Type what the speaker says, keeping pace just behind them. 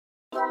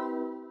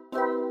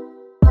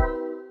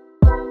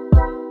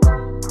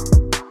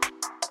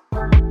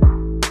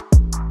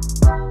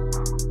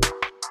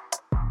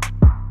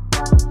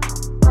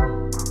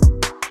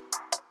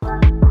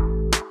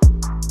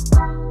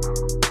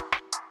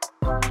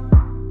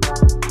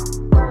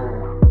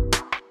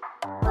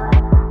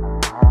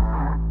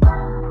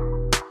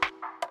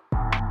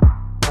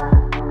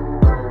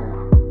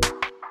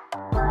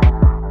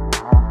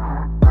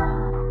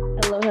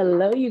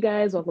Hello, you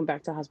guys. Welcome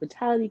back to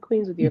Hospitality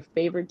Queens with your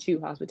favorite two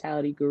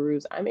hospitality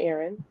gurus. I'm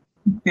Erin.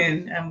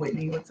 And I'm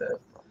Whitney. What's up?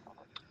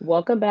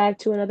 Welcome back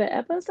to another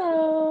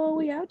episode.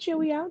 We out here.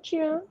 We out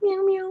here.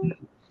 Meow meow.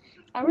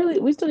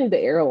 We still need the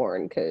air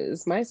horn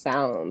because my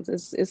sounds,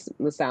 it's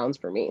the sounds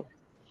for me.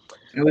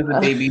 It was a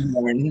Uh, baby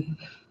horn.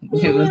 It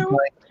meow was meow.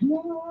 like,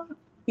 "Meow."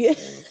 Yeah,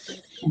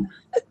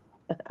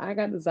 I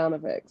got the sound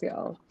effects,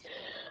 y'all.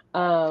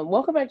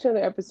 Welcome back to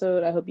another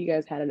episode. I hope you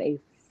guys had a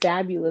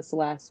fabulous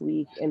last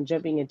week and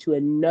jumping into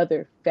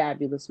another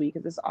fabulous week.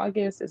 Because it's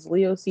August, it's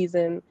Leo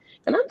season,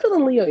 and I'm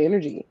feeling Leo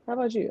energy. How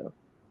about you?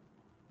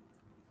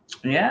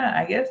 Yeah,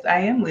 I guess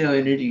I am Leo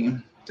energy.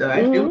 So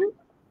I feel, Hmm.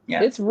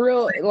 yeah, It's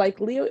real. Like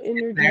Leo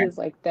energy there. is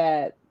like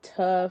that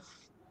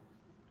tough,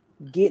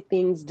 get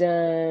things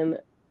done,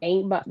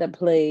 ain't about to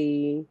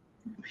play,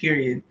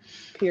 Period.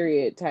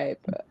 period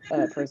type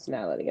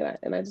personality,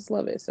 and I just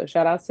love it. So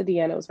shout outs to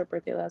Deanna. It was her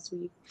birthday last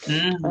week.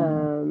 Mm-hmm.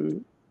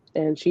 Um,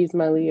 and she's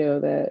my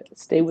Leo that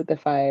stay with the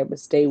fire, but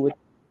stay with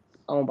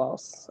own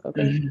boss.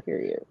 Okay, Mm-hmm.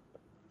 period.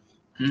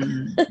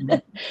 Mm-hmm.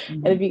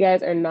 And if you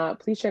guys are not,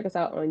 please check us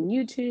out on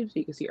YouTube so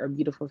you can see our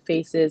beautiful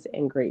faces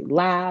and great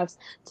laughs.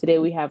 Today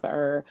we have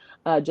our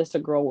Just a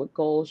Girl with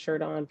Goals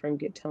shirt on from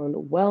Get Toned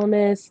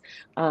Wellness.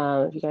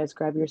 If you guys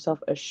grab yourself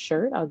a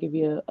shirt, I'll give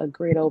you a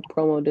great old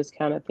promo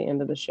discount at the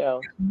end of the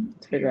show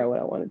to figure Period. out what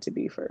I want it to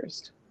be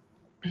first.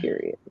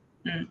 Period.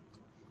 Mm,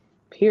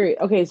 Period.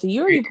 Okay, so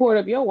you already period. poured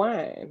up your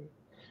wine.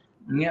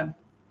 Yeah.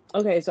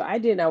 Okay, so I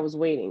didn't. I was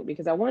waiting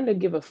because I wanted to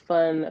give a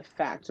fun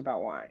fact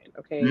about wine.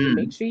 Okay,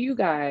 make Mm. sure you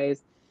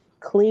guys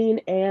clean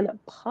and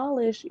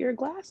polish your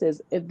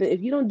glasses.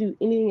 If you don't do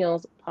anything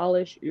else,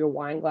 polish your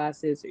wine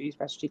glasses or your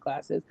specialty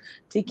glasses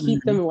to keep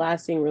Mm. them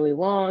lasting really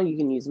long. You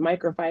can use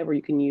microfiber.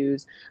 You can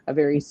use a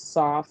very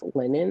soft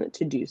linen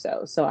to do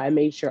so. So I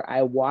made sure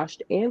I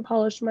washed and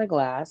polished my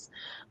glass,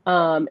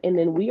 and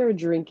then we are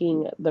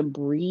drinking the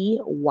Brie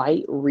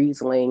White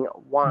Riesling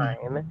wine.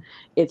 Mm.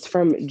 It's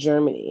from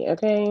Germany.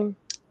 Okay.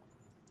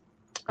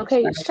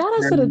 Okay, Shout out shout to out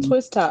to the Germany.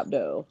 twist top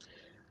though.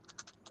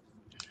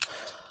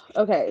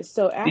 Okay,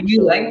 so Do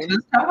you like actually,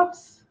 twist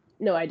tops?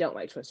 no, I don't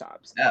like twist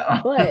tops.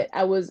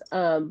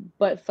 Oh.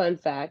 But fun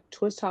fact,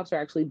 twist tops are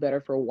actually better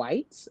for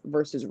whites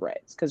versus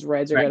reds because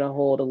reds are Right. gonna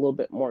hold a little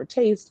bit more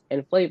taste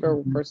and flavor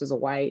Mm-hmm. versus a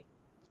white.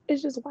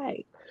 It's just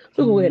white.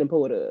 So go Mm-hmm. ahead and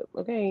pull it up,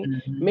 okay?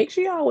 Mm-hmm. Make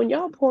sure y'all, when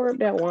y'all pour up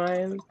that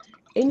wine,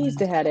 it needs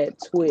to have that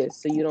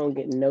twist so you don't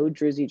get no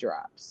drizzy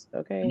drops,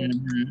 okay?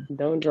 Mm-hmm.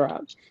 Don't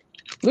drop.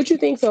 What you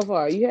think so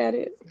far? You had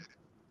it?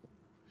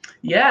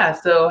 Yeah,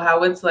 so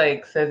how it's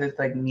like says it's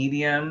like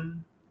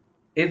medium.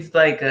 It's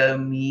like a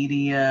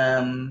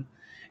medium.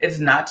 It's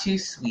not too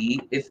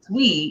sweet. It's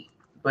sweet,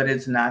 but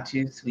it's not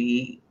too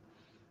sweet.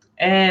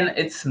 And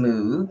it's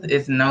smooth.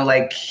 It's no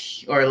like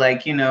or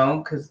like,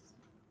 cuz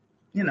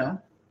you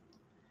know.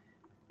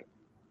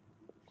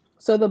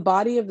 So the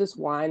body of this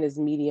wine is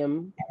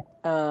medium.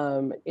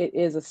 It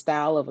is a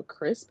style of a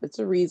crisp. It's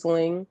a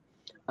Riesling.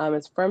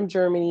 It's from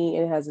Germany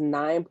and it has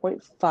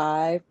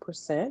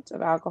 9.5%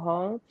 of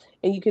alcohol.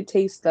 And you could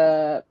taste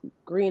the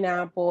green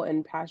apple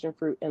and passion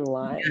fruit and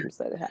limes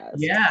that it has.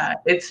 Yeah,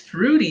 it's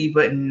fruity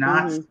but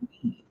not Mm-hmm.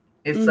 sweet.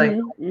 It's like Mm-hmm.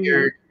 a Mm-hmm.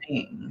 weird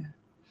thing.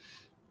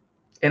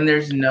 And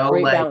there's no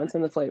Great like balance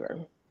in the flavor.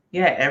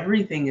 yeah,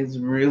 everything is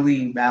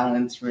really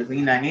balanced,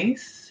 really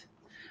nice.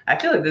 I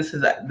feel like this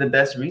is the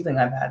best Riesling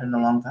I've had in a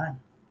long time.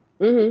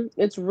 Mm-hmm.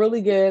 It's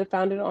really good.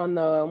 Found it on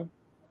the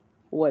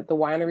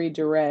Winery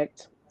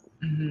Direct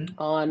Hmm.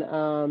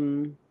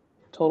 on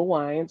Total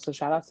Wines. So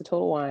shout outs to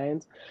Total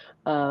Wines.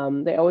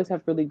 They always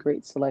have really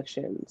great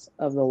selections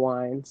of the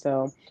wine.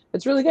 So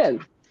it's really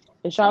good.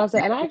 And shout out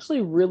to, and I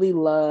actually really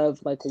love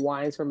like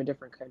wines from a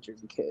different country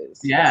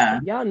because Yeah.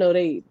 y'all know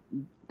they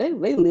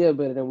live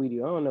better than we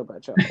do. I don't know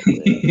about y'all, but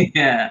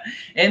Yeah.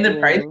 And the you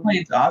price know,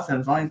 point's awesome.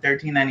 It's only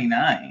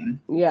 13.99.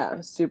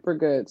 yeah, super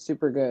good,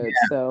 super good.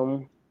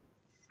 So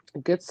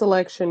good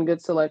selection,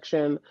 good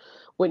selection.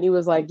 Whitney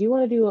was like, "Do you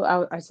want to do?"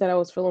 I said I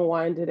was feeling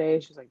wine today.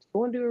 She's like, "Do you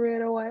want to do a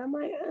red or white?" I'm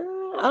like,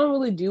 I don't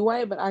really do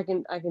white, but I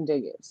can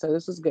dig it. So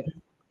this is good.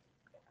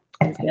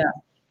 It's good. Yeah.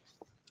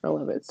 I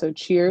love it. So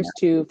cheers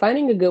to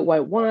finding a good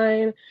white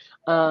wine.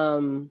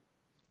 Um,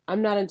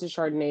 I'm not into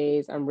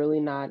Chardonnays. I'm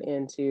really not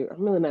into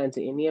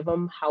any of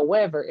them.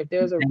 However, if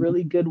there's a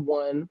really good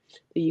one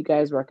that you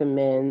guys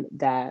recommend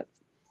that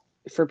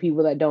for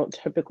people that don't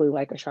typically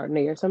like a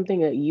Chardonnay or something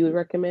that you would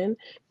recommend,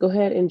 go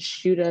ahead and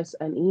shoot us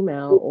an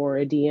email or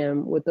a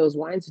DM with those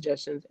wine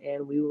suggestions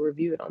and we will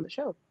review it on the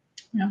show.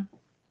 Yeah.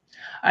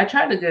 I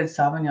tried a good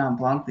Sauvignon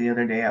Blanc the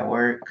other day at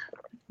work.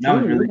 I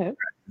was Mm, really okay.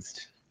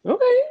 impressed.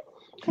 Okay.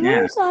 Come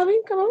Yeah. on, Sabi.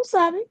 Come on,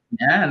 Sabi.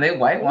 Yeah, they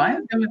white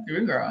wine coming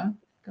through, girl.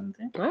 Coming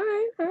through. All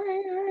right, all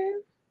right, all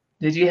right.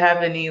 Did you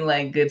have any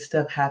like good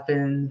stuff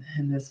happen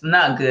in this?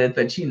 Not good,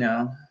 but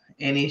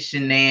any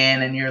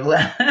shenan in your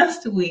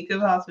last week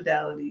of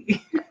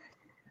hospitality?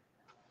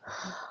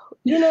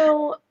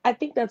 I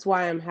think that's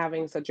why I'm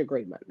having such a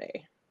great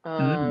Monday.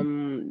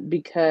 Mm.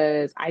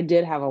 Because I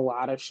did have a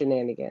lot of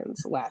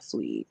shenanigans last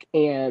week.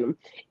 And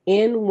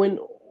when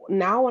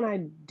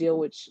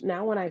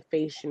I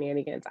face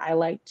shenanigans, I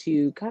like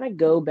to kind of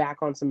go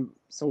back on some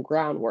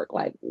groundwork,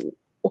 like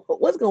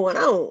what's going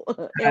on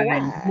and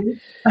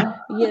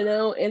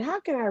why, and how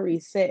can I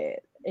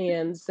reset?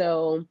 And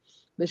so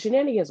the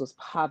shenanigans was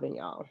popping,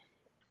 y'all.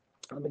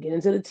 I'm gonna get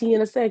into the tea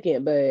in a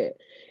second, but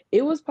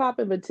it was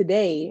popping. But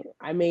today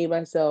I made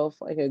myself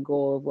like a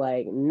goal of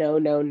like, no,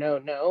 no, no,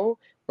 no.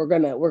 We're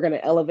gonna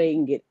elevate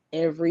and get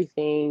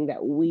everything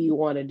that we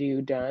want to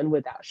do done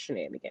without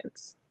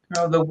shenanigans.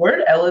 Girl, the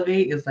word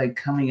elevate is like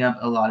coming up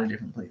a lot of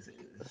different places.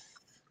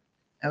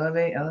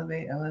 Elevate,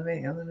 elevate,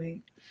 elevate,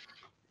 elevate.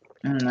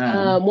 I don't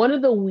know. One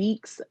of the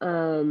weeks,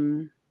 I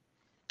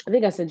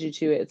think I sent you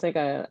to it. It's like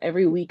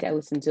every week I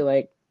listen to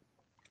like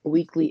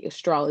weekly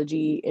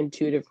astrology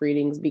intuitive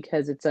readings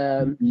because it's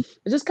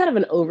just kind of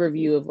an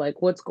overview of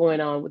like what's going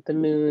on with the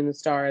moon, the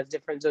stars,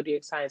 different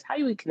zodiac signs, how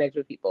you would connect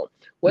with people,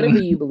 whatever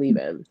you believe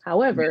in.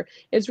 However,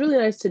 it's really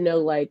nice to know,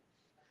 like,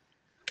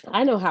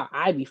 I know how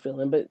I be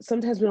feeling, but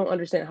sometimes we don't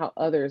understand how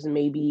others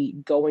may be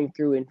going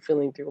through and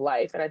feeling through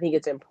life. And I think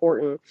it's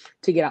important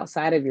to get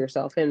outside of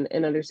yourself and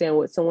understand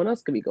what someone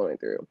else could be going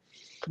through.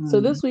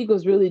 So this week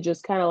was really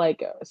just kind of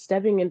like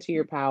stepping into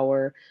your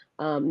power,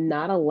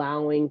 not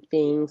allowing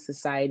things,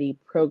 society,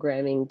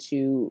 programming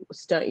to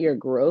stunt your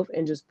growth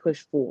and just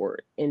push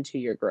forward into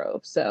your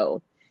growth.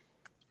 So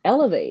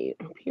elevate,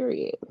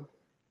 period.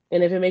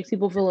 And if it makes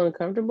people feel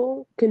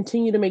uncomfortable,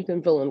 continue to make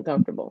them feel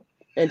uncomfortable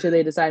until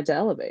they decide to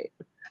elevate.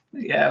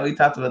 Yeah, we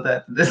talked about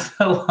that this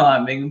a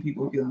lot, making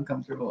people feel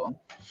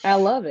uncomfortable. I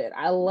love it.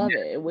 I love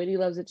it. And Whitney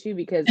loves it too,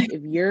 because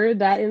if you're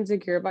that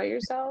insecure about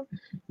yourself,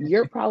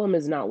 your problem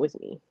is not with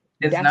me.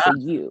 It's That's not. a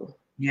you.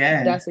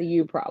 Yeah. That's a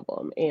you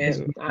problem. It's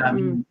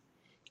And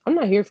I'm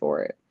not here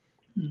for it.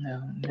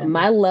 no, never.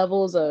 My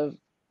levels of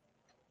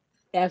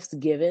F's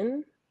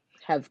given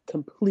have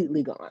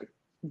completely gone.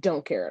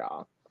 Don't care at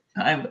all.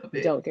 I love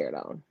it. Don't care at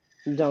all.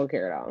 Don't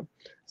care at all.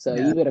 So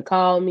Yeah. you better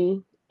call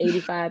me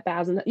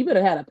 85,000. You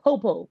better have a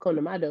popo come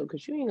to my door,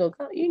 because you ain't gonna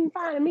come. You ain't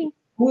find me.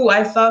 Ooh,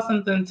 I saw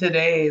something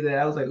today that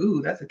I was like,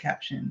 ooh, that's a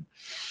caption.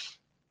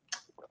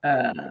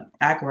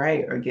 Act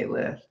right or get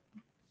left.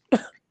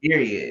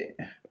 Period.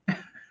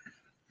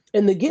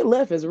 And the get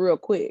left is real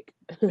quick.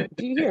 Do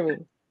you hear me?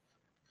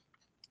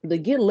 The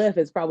get left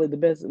is probably the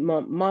best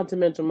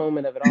monumental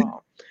moment of it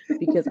all,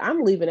 because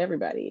I'm leaving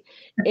everybody.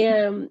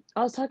 And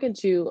I was talking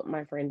to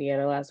my friend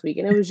Deanna last week,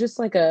 and it was just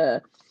like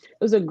it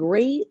was a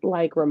great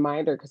like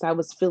reminder, because I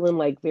was feeling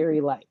like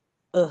very like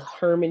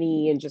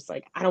harmony and just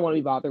like I don't want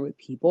to be bothered with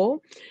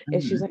people.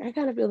 And she's like, I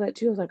kind of feel that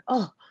too. I was like,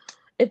 oh,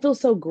 it feels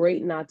so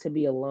great not to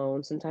be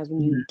alone sometimes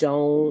when you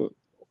don't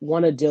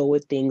want to deal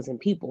with things and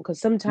people, because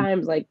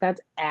sometimes like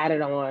that's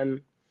added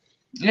on.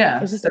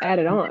 Yeah. It's just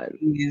added on.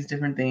 These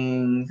different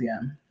things. Yeah.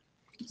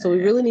 So we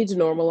really need to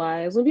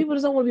normalize when people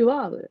just don't want to be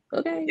bothered.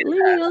 Okay,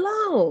 leave me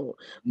alone.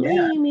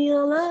 Leave me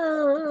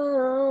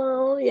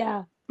alone.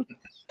 Yeah.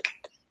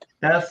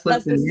 That's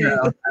the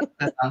zero.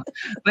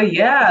 But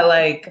yeah,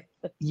 like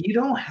you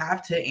don't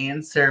have to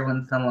answer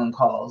when someone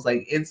calls.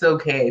 Like it's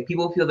okay.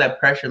 People feel that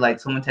pressure. Like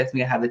someone texts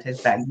me, I have a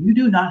text back. You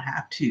do not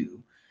have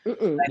to.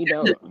 Like, you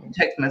don't.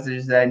 Text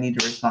messages that I need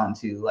to respond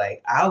to.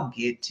 Like I'll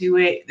get to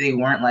it. They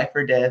weren't life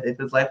or death. If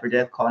it's life or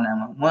death, call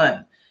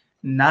 911.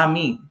 Not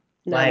me.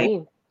 Not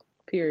me.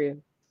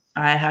 Period.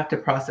 I have to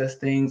process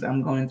things.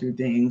 I'm going through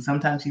things.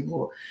 Sometimes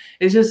people,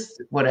 it's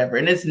just whatever.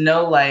 And it's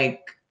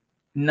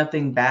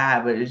nothing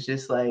bad, but it's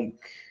just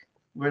like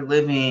we're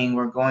living,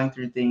 we're going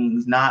through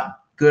things,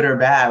 not good or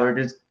bad. We're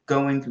just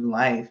going through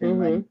life. And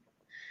like,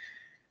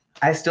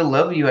 I still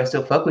love you. I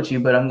still fuck with you,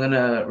 but I'm going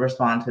to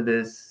respond to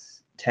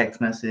this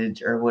text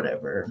message or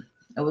whatever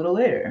a little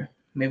later,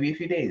 maybe a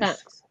few days.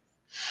 Thanks.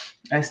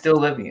 I still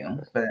love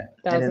you, but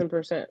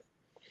 1000%.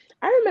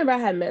 I remember I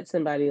had met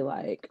somebody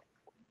like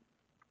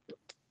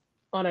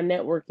on a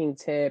networking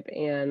tip,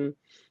 and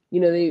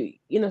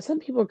some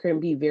people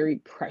can be very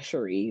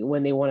pressury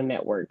when they want to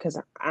network,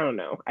 because I don't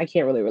know, I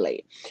can't really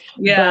relate.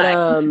 Yeah,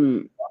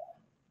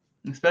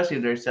 but especially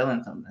if they're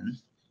selling something.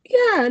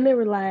 Yeah, and they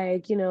were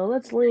like,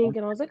 let's link,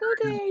 and I was like,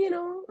 okay,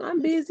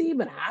 I'm busy,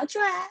 but I'll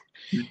try.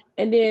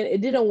 And then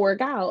it didn't work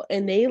out,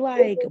 and they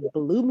like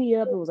blew me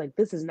up and was like,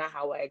 this is not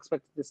how I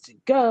expected this to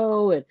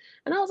go, and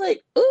I was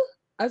like, ooh.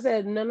 I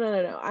said,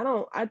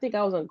 no. I think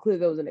I was unclear.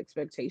 There was an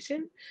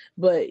expectation,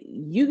 but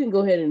you can go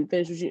ahead and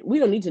finish we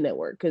don't need to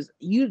network, because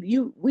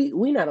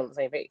we not on the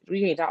same page.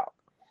 We can't talk.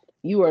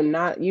 You're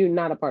not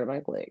a part of my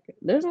clique.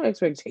 There's no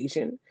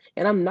expectation,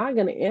 and I'm not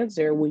going to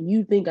answer when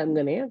you think I'm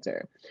going to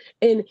answer.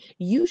 And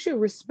you should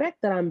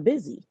respect that I'm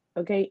busy.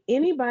 Okay,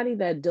 anybody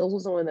that deals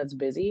with someone that's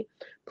busy,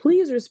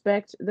 please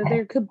respect that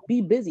they could be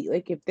busy.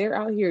 Like if they're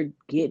out here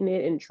getting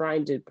it and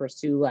trying to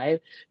pursue life,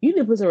 you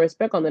need to put some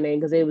respect on the name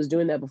because they was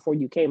doing that before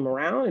you came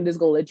around, and just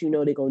gonna let you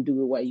know they're gonna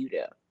do it while you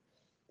there.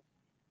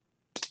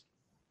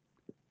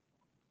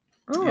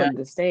 I don't Yeah.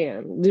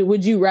 understand.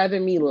 Would you rather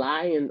me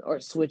lie or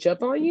switch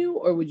up on you,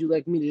 or would you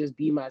like me to just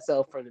be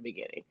myself from the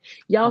beginning?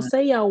 Y'all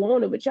say y'all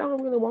want it, but y'all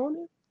don't really want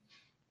it.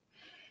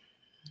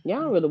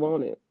 Y'all don't really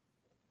want it.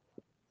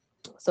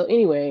 So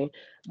anyway,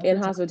 in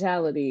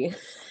hospitality,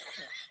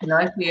 No,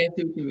 I see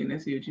what you mean. I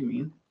see what you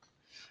mean.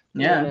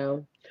 you Yeah.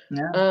 know,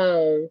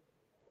 Yeah.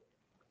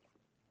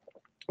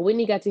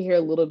 Whitney got to hear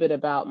a little bit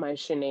about my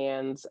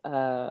shenanigans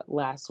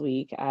last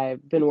week.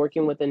 I've been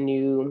working with a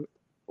new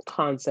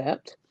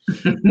concept.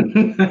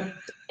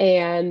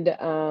 And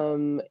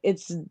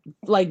it's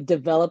like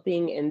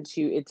developing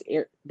into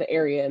the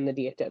area in the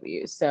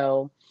DFW.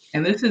 So,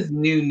 and this is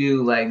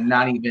new, like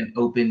not even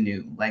open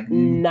new, like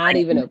not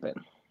even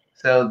open.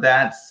 So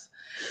that's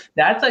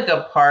like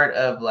a part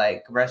of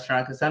like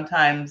restaurant, because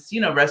sometimes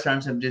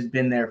restaurants have just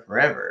been there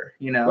forever.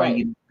 Right.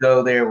 You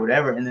go there,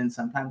 whatever, and then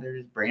sometimes they're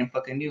just brand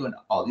fucking new, and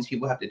all these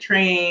people have to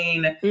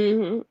train.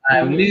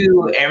 I'm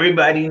new.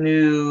 Everybody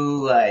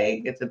new.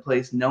 Like it's a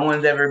place no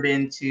one's ever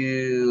been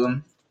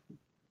to.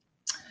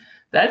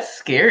 That's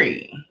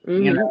scary. It's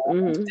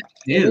new.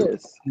 It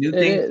is. New It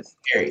things is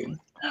scary.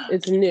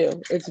 It's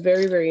new. It's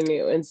very, very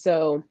new. And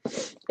so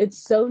it's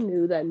so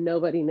new that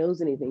nobody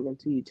knows anything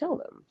until you tell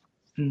them.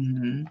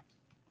 Mm-hmm.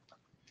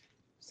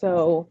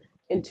 So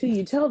until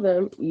you tell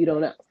them, you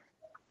don't know.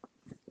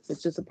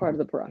 It's just a part of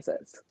the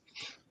process.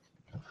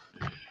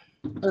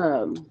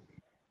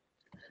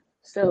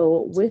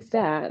 So with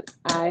that,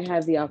 I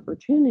have the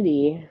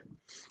opportunity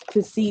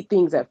to see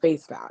things at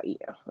face value.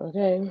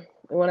 Okay.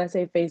 And when I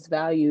say face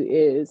value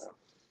is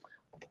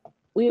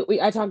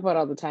I talk about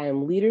all the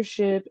time,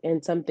 leadership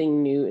and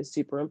something new is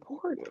super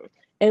important.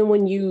 And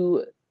when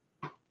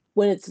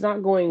it's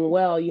not going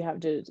well, you have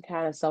to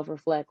kind of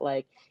self-reflect,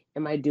 like,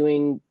 am I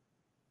doing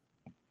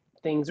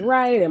things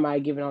right? Am I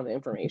giving all the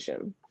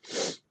information?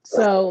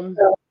 So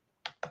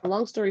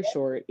long story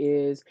short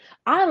is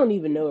I don't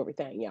even know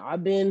everything, y'all.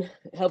 I've been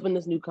helping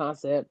this new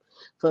concept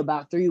for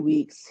about 3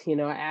 weeks. I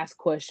ask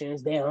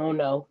questions, they don't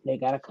know, they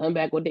gotta come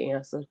back with the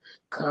answer,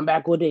 come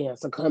back with the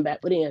answer, come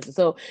back with the answer.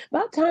 So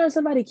about time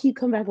somebody keep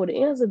coming back with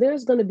the answer,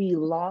 there's gonna be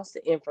lost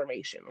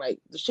information. Like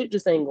the shit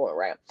just ain't going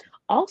right.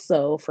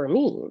 Also for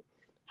me,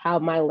 how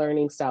my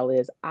learning style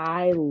is,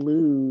 I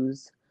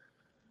lose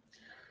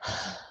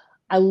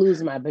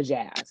my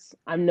bajazz.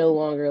 I'm no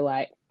longer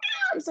like,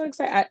 I'm so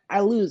excited. I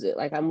lose it.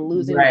 Like I'm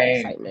losing my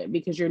excitement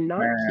because you're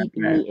not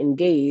keeping me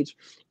engaged.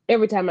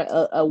 Every time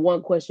a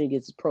one question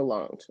gets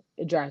prolonged,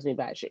 it drives me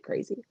batshit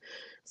crazy.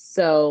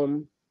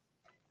 So,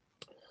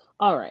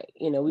 all right,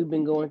 we've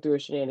been going through a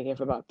shenanigan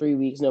for about 3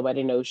 weeks.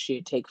 Nobody knows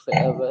shit. Take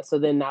forever. So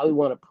then now we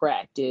want to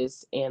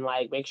practice and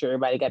like make sure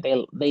everybody got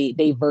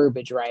they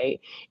verbiage right,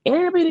 and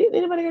anybody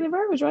got their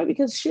verbiage right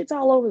because shit's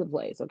all over the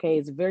place. Okay,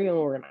 it's very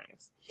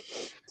unorganized.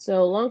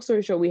 So long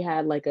story short, we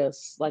had like a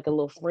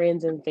little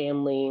friends and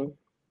family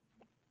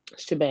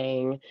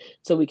shebang,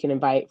 so we can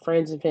invite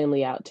friends and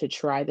family out to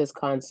try this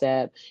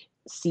concept,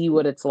 see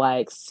what it's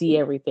like, see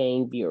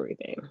everything, view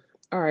everything.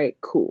 All right,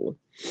 cool.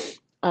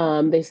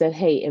 They said,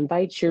 hey,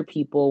 invite your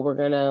people. We're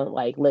gonna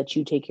like let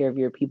you take care of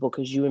your people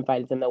because you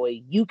invited them. That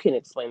way you can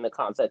explain the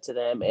concept to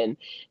them and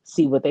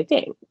see what they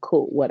think.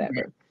 Cool,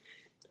 whatever.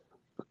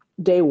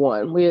 Day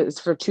one, it's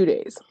for 2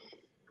 days.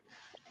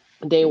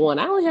 Day one,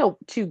 I only had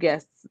 2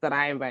 guests that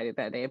I invited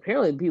that day.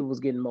 Apparently, people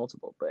was getting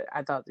multiple, but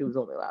I thought it was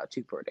only allowed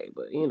 2 per day.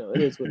 But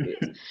it is what it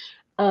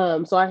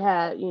is. So I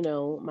had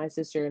my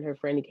sister and her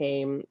friend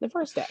came the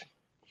first day,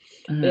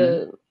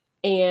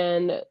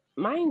 and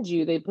mind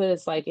you, they put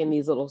us like in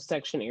these little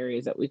section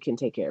areas that we can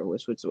take care of,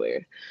 which was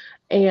weird.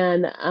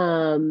 And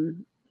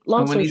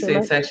long when you say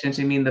sections,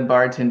 you mean the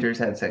bartenders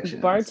had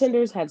sections?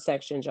 Bartenders had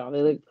sections, y'all.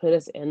 They like put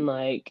us in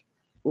like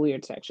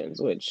weird sections,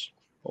 which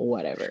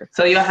whatever.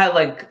 So y'all had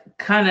like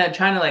kind of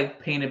trying to like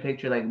paint a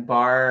picture like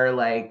bar,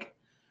 like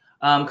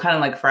kind of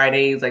like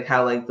Fridays, like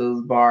how like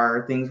those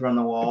bar things were on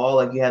the wall.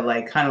 Like you had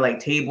like kind of like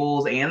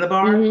tables and the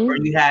bar, or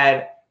you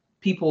had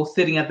people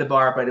sitting at the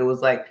bar, but it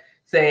was like,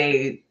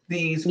 say,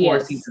 these 4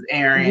 seats is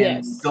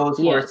Aaron, those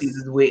 4 seats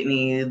is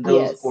Whitney,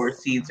 those 4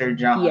 seats are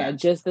John. Yeah,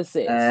 just the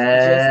seats.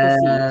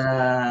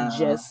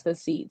 Just the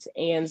seats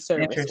and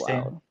service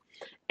well.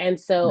 And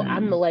so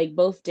I'm like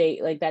both day,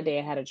 like that day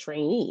I had a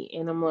trainee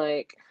and I'm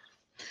like,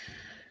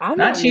 I'm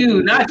not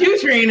you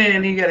training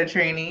and you got a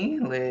trainee.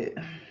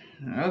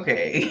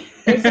 Okay.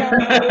 And so I'm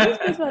like, this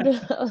bitch about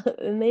to,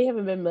 and they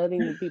haven't been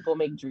letting people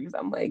make drinks.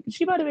 I'm like,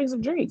 she about to make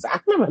some drinks.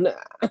 I'm gonna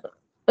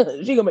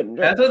she gonna make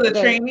drinks. That's what the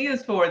trainee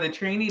is for. The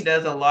trainee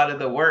does a lot of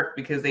the work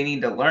because they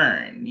need to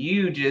learn.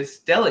 You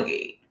just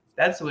delegate.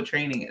 That's what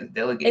training is,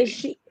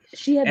 delegating.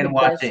 She had the and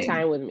best watching.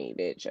 time with me,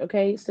 bitch.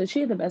 Okay, so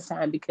she had the best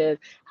time because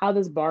how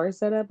this bar is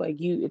set up, like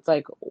it's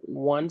like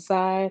one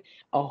side,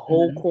 a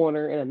whole Mhm.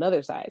 corner, and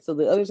another side. So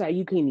the other side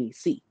you can't even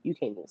see. You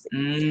can't even see.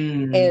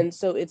 Mm. And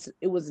so it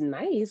was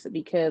nice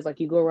because like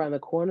you go around the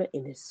corner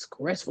and it's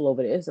stressful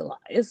over there. It's a lot.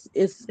 It's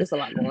a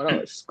lot going on.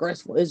 It's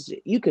stressful.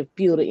 You can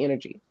feel the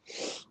energy,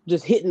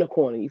 just hitting the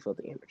corner. You feel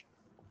the energy.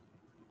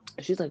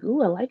 She's like,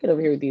 "Ooh, I like it over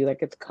here with you.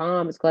 Like it's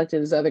calm, it's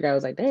collected." This other guy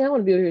was like, "Dang, I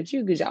want to be over here with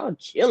you because y'all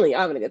chilling,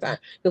 y'all having a good time."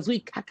 Because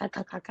we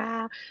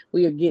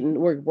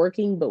we're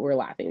working, but we're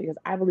laughing because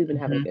I believe in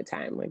having a Mhm. good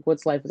time. Like,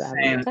 what's life without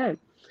having a good Same. time?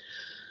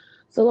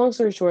 So long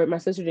story short, my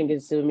sister didn't get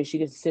to sit with me. She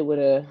gets to sit with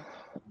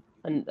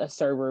a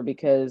server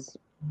because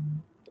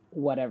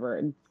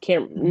whatever.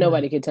 Can't Mhm.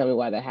 nobody can tell me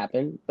why that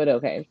happened, but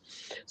okay.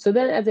 So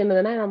then at the end of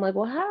the night, I'm like,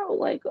 well, how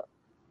like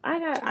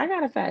I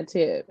got a fat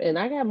tip and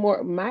I got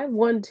more my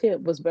one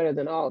tip was better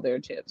than all their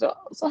tips.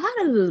 So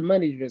how does this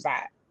money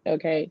reside?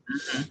 Okay.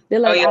 Mhm. They're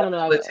Oh, like, yeah, I don't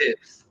know. split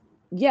tips.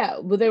 Yeah,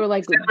 but they were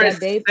like Separate that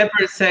day,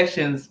 separate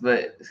sections,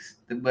 but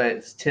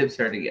tips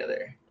are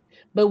together.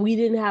 but we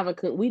did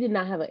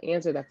not have an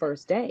answer that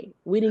first day.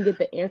 We didn't get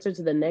the answer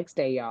to the next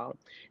day, y'all.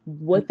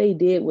 What they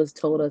did was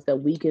told us that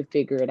we could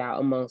figure it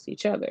out amongst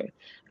each other.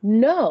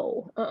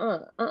 No,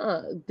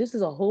 This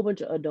is a whole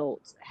bunch of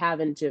adults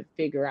having to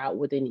figure out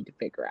what they need to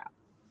figure out.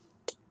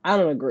 I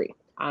don't agree.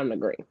 I don't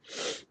agree.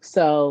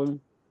 So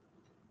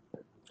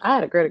I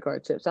had a credit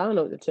card tip, so I don't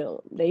know what to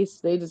tell them. They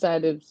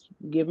decided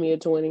to give me a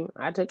 20.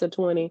 I took a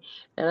 20,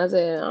 and I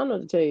said I don't know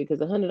what to tell you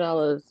because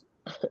 $100.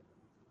 I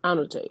don't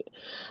know what to tell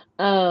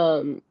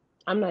you.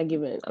 I'm not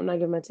giving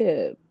my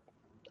tip.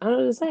 I don't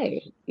know what to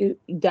say.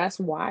 That's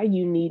why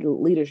you need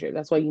leadership.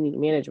 That's why you need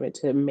management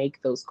to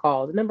make those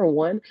calls. Number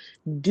one,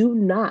 do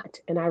not,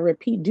 and I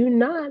repeat, do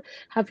not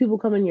have people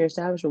come in your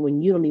establishment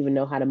when you don't even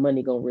know how the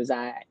money gonna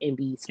reside and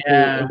be split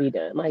and Yeah. be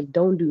done. Like,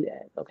 don't do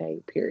that.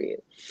 Okay,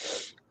 period.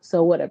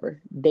 So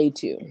whatever. Day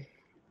two.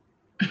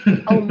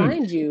 Oh,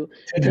 mind you,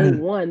 day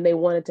one, they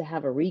wanted to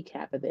have a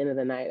recap at the end of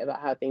the night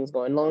about how things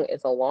going.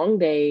 It's a long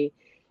day.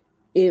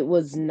 It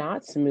was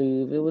not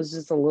smooth. It was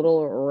just a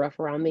little rough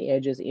around the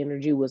edges.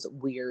 Energy was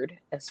weird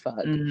as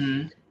fuck.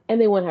 Hmm.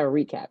 And they want to have a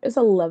recap. It's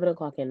 11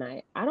 o'clock at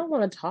night. I don't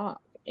want to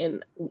talk.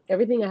 And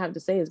everything I have to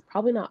say is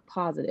probably not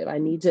positive. I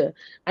need to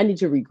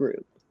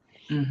regroup.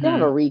 They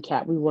have a Hmm.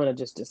 recap we want to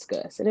just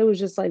discuss. And it was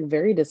just like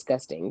very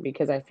disgusting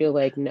because I feel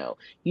like no,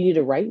 you need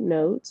to write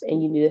notes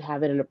and you need to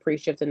have it in a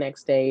pre-shift the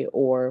next day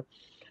or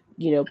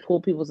pull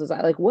people's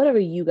aside, like whatever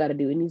you got to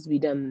do. It needs to be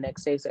done the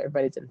next day so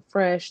everybody's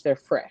they're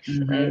fresh,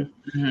 right?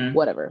 Hmm. Hmm.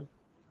 Whatever.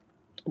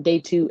 Day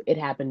two, it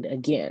happened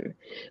again.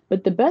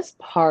 But the best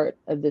part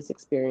of this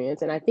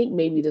experience, and I think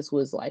maybe this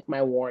was like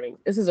my warning,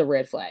 this is a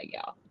red flag,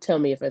 y'all. Tell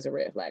me if it's a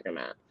red flag or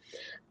not.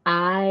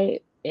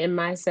 In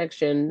my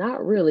section,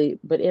 not really,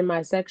 but in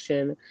my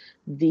section,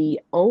 the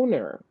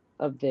owner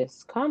of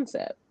this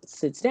concept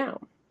sits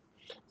down.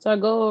 So I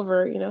go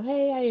over,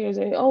 hey, how you guys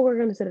doing? Oh, we're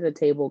gonna sit at a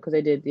table because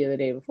I did the other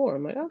day before.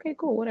 I'm like, okay,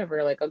 cool,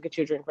 whatever. Like, I'll get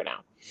you a drink for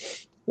now.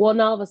 Well,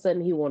 now all of a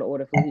sudden he want to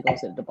order food. He gonna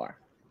sit at the bar.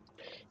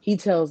 He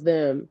tells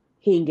them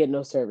he ain't getting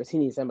no service. He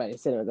needs somebody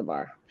sitting at the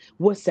bar.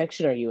 What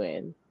section are you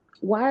in?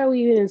 Why are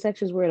we even in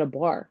sections? We're in a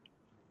bar,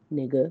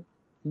 nigga.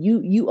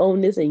 You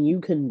own this and you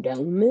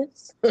condone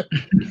this?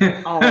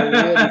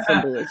 Already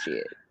some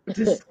bullshit.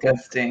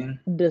 Disgusting.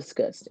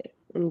 Disgusting.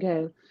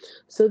 Okay.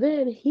 So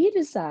then he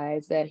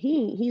decides that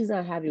he's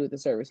not happy with the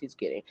service he's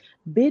getting.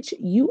 Bitch,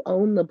 you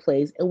own the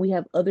place and we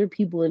have other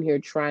people in here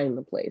trying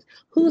the place.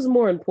 Who's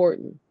more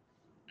important?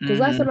 Because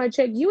last Hmm. time I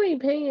checked, you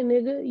ain't paying,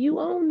 nigga. You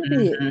own the Hmm.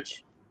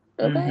 bitch.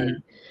 Okay. Hmm.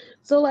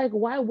 So like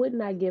why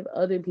wouldn't I give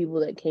other people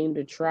that came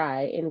to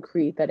try and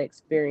create that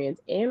experience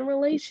and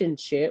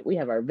relationship? We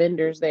have our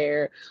vendors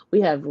there.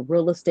 We have a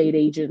real estate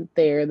agent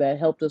there that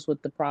helped us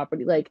with the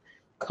property. Like,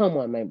 come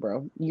on, my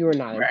bro. You're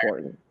not Right.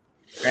 important.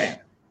 Right.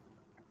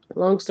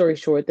 Long story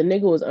short, the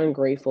nigga was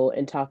ungrateful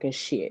and talking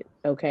shit.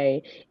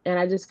 Okay. And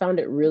I just found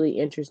it really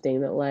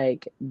interesting that,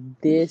 like,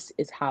 this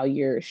is how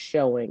you're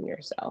showing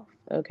yourself.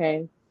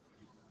 Okay.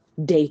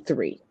 Day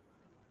three,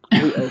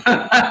 we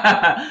open.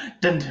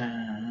 Dun,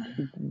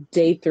 dun.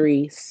 Day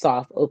three,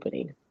 soft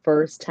opening.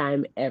 First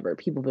time ever.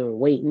 People been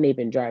waiting. They've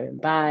been driving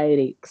by.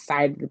 They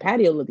excited. The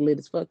patio look lit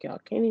as fuck, y'all.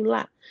 Can't even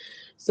lie.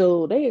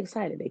 So they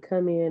excited. They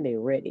come in. They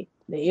ready.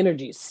 The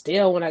energy is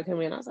still when I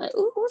come in. I was like,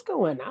 "Ooh, what's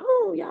going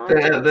on, y'all?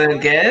 The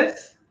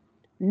guests?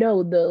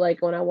 No, the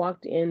like when I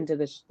walked into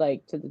to the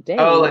Oh, day,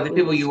 like the it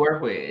people you was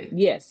work with.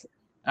 yes,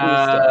 it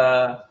was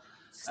Uh,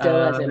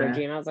 still has okay.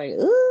 energy, and I was like,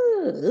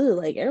 ooh,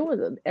 like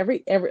everyone,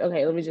 every.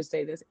 Okay, let me just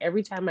say this: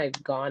 every time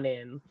I've gone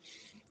in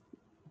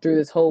through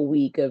this whole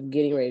week of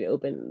getting ready to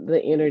open,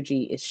 the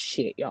energy is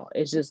shit, y'all.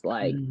 It's just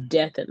like Mm.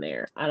 death in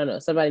there. I don't know.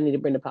 Somebody need to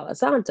bring the Palo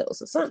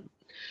Santos or something.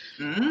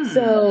 Mm.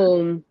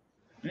 So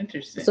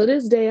Interesting. So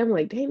this day, I'm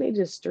like, dang, they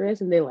just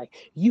stressed, and they're like,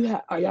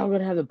 are y'all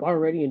gonna have the bar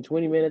ready in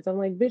 20 minutes? I'm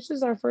like, bitch, this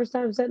is our first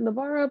time setting the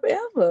bar up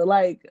ever.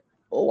 Like,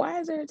 why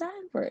is there a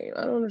time frame?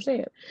 I don't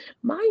understand.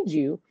 Mind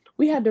you,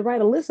 we had to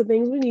write a list of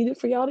things we needed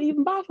for y'all to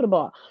even buy for the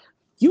bar.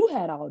 You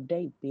had all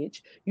day,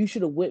 bitch. You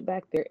should have went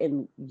back there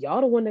and y'all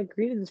the one that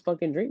created this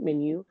fucking drink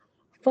menu.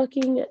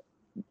 Fucking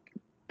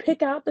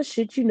pick out the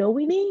shit you know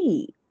we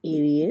need,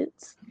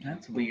 idiots.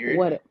 That's weird.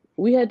 What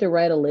we had to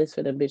write a list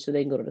for them bitch so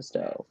they can go to the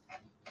stove.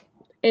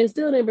 And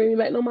still didn't bring me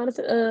back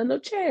no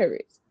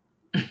cherries.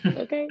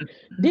 Okay?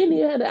 Didn't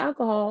even have the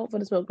alcohol for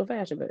the smoke no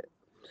fashion, but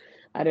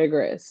I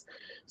digress.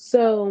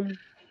 So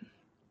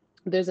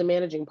there's a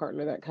managing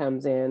partner that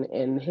comes in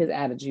and his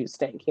attitude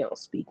stank. He don't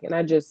speak. And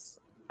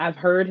I've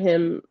heard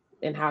him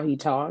and how he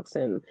talks,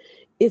 and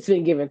it's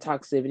been given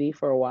toxicity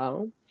for a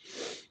while.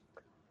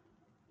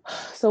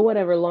 So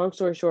whatever, long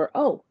story short,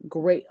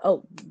 great.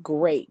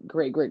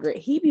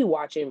 He be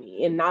watching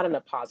me and not in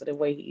a positive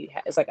way.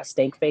 It's like a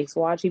stank face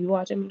watch. He be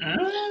watching me.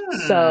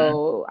 Mm.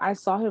 So I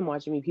saw him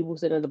watching me. People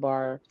sitting at the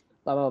bar,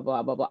 blah blah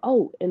blah blah blah.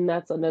 Oh, and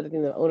that's another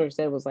thing the owner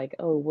said was like,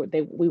 oh,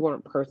 we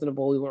weren't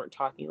personable, we weren't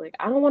talking. Like,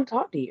 I don't want to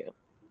talk to you.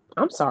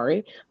 I'm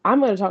sorry.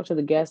 I'm going to talk to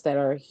the guests that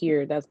are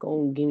here. That's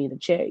going to give me the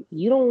check.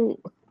 You don't.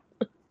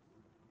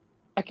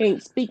 I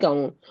can't speak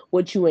on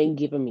what you ain't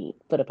giving me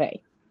for the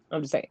pay.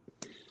 I'm just saying.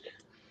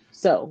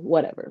 So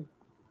whatever.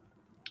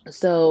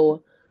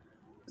 So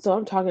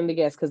I'm talking to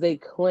guests because they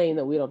claim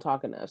that we don't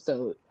talk enough.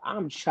 So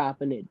I'm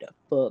chopping it the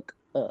fuck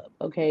up.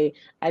 Okay.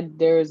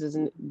 There's this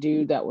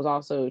dude that was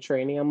also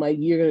training. I'm like,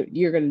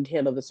 you're gonna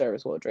handle the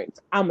service world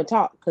drinks. I'm gonna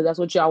talk because that's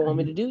what y'all want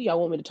me to do. Y'all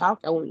want me to talk.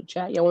 Y'all want me to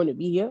chat. Y'all want me to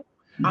be here.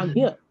 I'm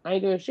here. I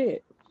ain't doing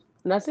shit.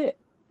 And that's it.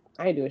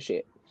 I ain't doing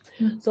shit.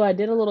 So I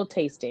did a little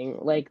tasting.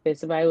 Like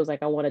this, somebody was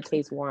like, I want to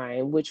taste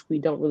wine, which we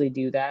don't really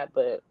do that,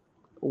 but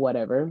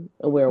whatever.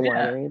 We're a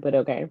Yeah. winery, but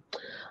okay.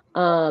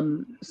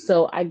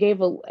 So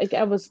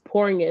I was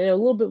pouring it and a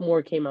little bit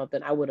more came out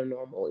than I would have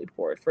normally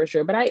poured for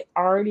sure. But I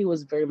already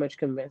was very much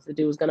convinced the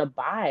dude was gonna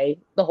buy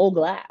the whole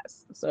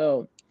glass.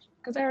 So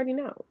because I already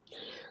know.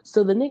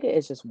 So the nigga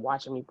is just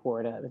watching me pour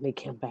it up and they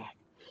come back.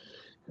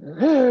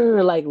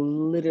 Like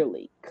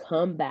literally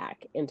come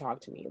back and talk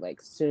to me like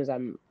as soon as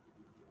I'm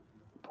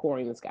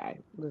pouring this guy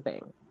the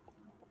thing.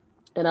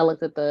 And I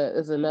looked at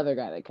there's another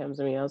guy that comes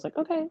to me. I was like,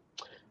 okay,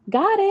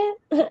 got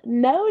it.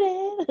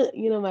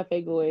 Noted. My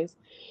fake voice.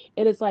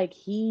 And it's like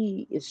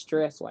he is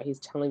stressed while he's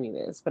telling me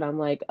this. But I'm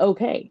like,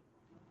 okay,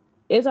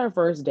 it's our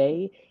first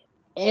day.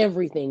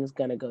 Everything's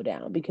gonna go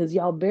down because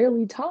y'all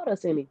barely taught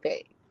us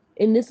anything.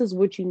 And this is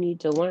what you need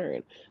to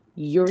learn.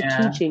 Your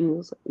Yeah.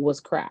 teachings was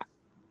crap.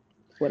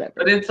 But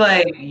Whatever. it's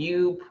like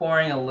you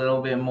pouring a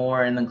little bit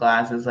more in the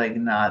glass is like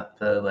not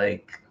the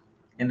like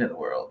end of the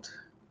world.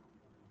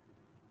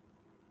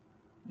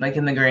 Like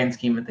in the grand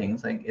scheme of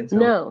things, like it's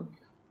okay. No,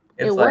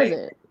 it It's like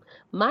wasn't.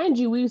 Mind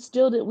you, we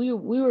still did we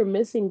were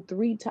missing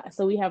three types.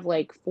 So we have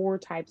like four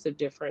types of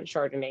different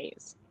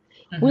Chardonnays.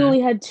 We mm-hmm.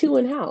 only had two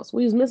in house.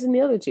 We was missing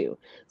the other two.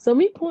 So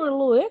me pouring a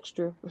little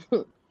extra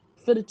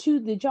for the two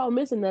that y'all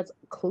missing that's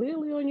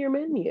clearly on your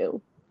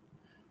menu.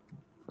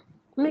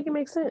 Make it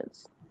make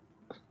sense.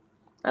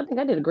 I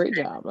think I did a great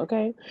job,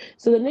 okay?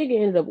 So the nigga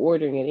ended up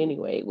ordering it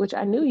anyway, which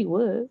I knew he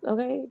was,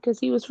 okay? Because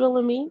he was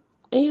feeling me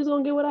and he was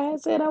gonna get what I had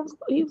said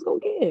he was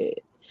gonna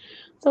get.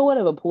 So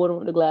whatever, poured him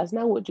with the glass.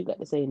 Now what you got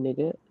to say,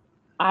 nigga?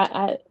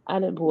 I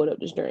didn't pour it up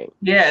this drink.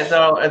 Yeah,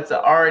 so it's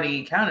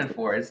already accounted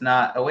for. It's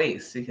not a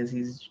waste because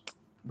he's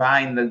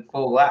buying the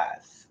full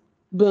glass.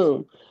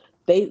 Boom.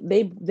 They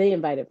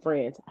invited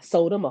friends. I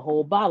sold them a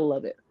whole bottle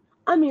of it.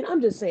 I mean,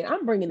 I'm just saying,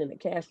 I'm bringing in the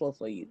cash flow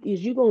for you.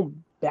 Is you gonna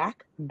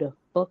back the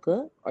fuck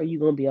up, or you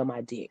gonna be on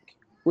my dick?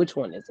 Which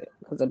one is it?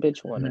 Because a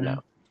bitch want to Mm-hmm.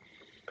 know.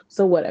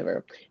 So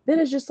whatever. Then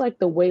it's just like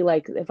the way,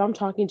 like if I'm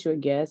talking to a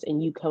guest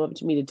and you come up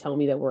to me to tell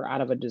me that we're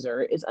out of a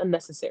dessert, it's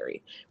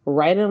unnecessary.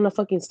 Write it on a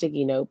fucking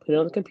sticky note, put it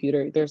on the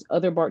computer. There's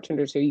other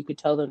bartenders here. You could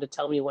tell them to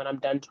tell me when I'm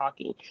done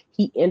talking.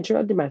 He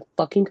interrupted my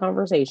fucking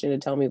conversation to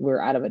tell me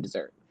we're out of a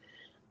dessert.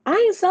 I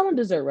ain't selling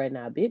dessert right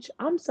now, bitch.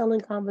 I'm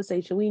selling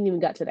conversation. We ain't even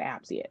got to the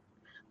apps yet.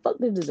 Fuck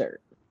the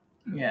dessert.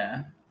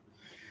 Yeah.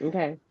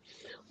 Okay.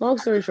 Long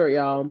story short,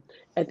 y'all,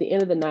 at the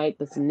end of the night,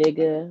 this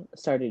nigga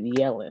started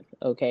yelling.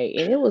 Okay.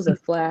 And it was a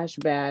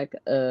flashback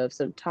of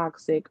some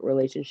toxic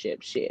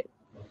relationship shit.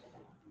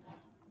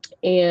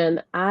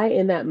 And I,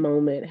 in that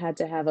moment, I had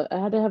to have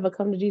a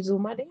come to Jesus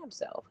with my damn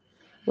self.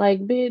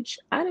 Like, bitch,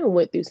 I done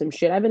went through some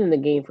shit. I've been in the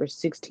game for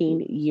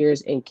 16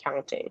 years and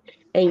counting.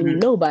 Ain't Mm-hmm.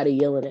 nobody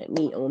yelling at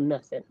me on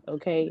nothing,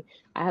 okay?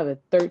 I have a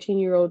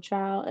 13-year-old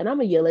child, and I'm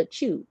gonna yell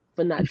at you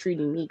for not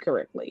treating me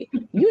correctly.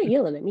 You ain't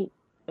yelling at me,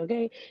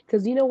 okay?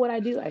 Because you know what I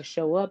do? I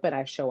show up and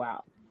I show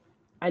out.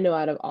 I know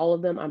out of all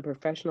of them, I'm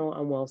professional,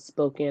 I'm well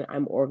spoken,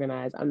 I'm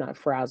organized, I'm not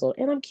frazzled,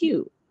 and I'm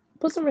cute.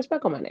 Put some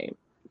respect on my name,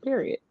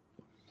 period.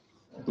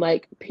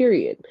 Like,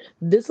 period.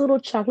 This little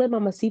chocolate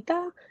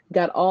mamacita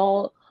got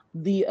all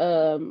the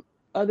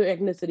other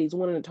ethnicities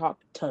wanting to talk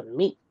to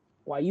me.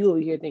 While you over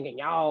here thinking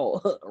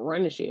y'all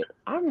running shit.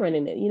 I'm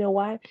running it. You know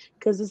why?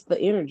 Because it's the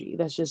energy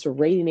that's just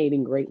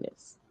radiating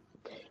greatness.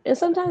 And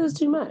sometimes it's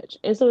too much.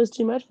 And so it's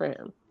too much for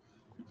him.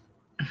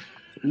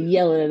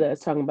 Yelling at us,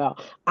 talking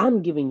about,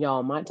 I'm giving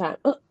y'all my time.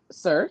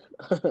 Sir,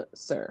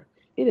 sir,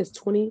 It is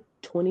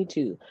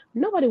 2022.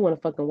 Nobody want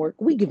to fucking work.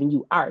 We giving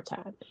you our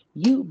time.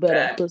 You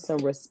better put some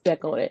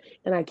respect on it.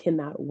 And I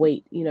cannot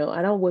wait. You know,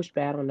 I don't wish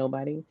bad on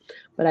nobody,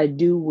 but I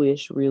do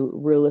wish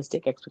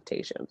realistic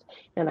expectations.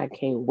 And I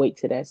can't wait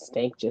till that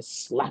stank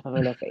just slap them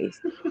in the face.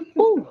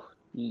 Ooh,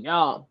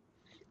 y'all.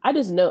 I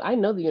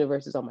know the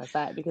universe is on my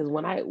side because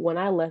when I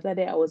left that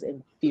day, I was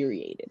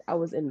infuriated. I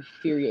was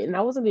infuriated. And I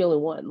wasn't the only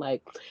one.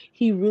 Like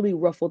he really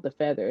ruffled the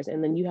feathers.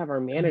 And then you have our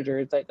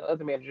managers, like the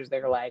other managers,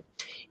 they're like,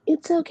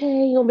 it's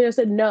okay. You'll be. I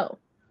said, no,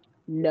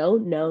 no,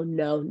 no,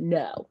 no,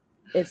 no.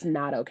 It's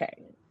not okay.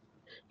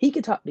 He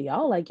could talk to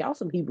y'all like y'all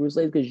some Hebrew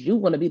slaves because you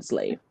want to be the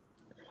slave.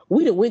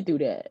 We done went through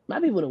that. My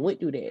people done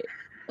went through that.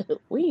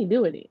 We ain't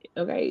doing it.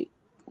 Okay.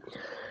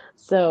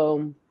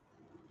 So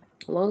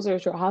long story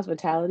short,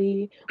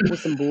 hospitality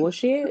was some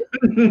bullshit.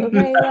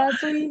 Okay,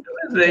 last week.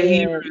 It was a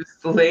Hebrew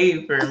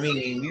slave for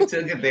me. You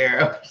took it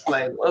there. I was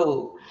like,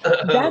 whoa.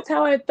 That's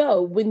how I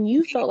felt. When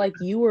you felt like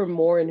you were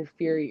more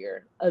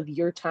inferior of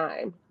your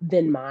time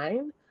than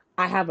mine,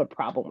 I have a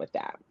problem with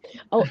that.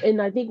 Oh, and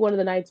I think one of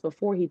the nights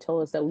before he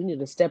told us that we need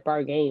to step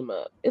our game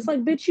up. It's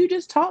like, bitch, you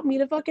just taught me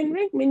the fucking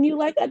drink menu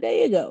like a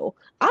day ago.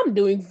 I'm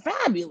doing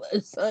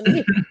fabulous,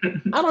 honey.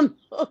 I don't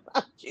know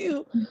about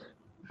you,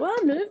 but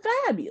I'm doing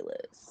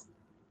fabulous.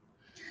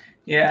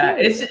 Yeah,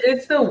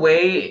 it's the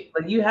way,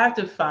 like, you have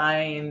to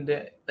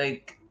find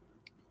like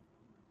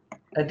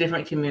a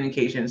different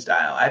communication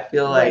style. I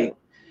feel like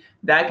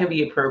that can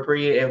be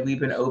appropriate if we've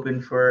been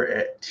open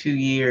for 2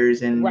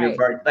 years and you're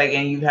like,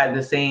 and you've had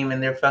the same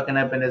and they're fucking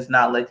up and it's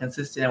not like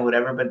consistent or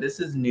whatever. But this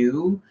is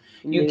new.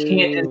 You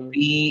can't just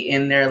be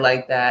in there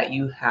like that.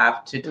 You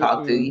have to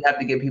talk to. You have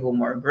to give people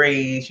more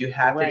grace. You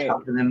have to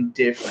talk to them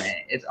different.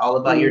 It's all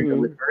about your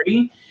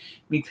delivery,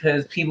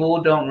 because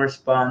people don't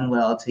respond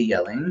well to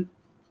yelling.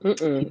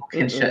 People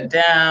can shut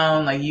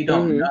down. Like, you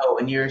don't know,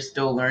 and you're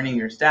still learning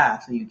your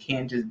staff, so you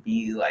can't just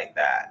be like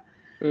that.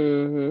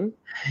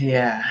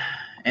 Yeah.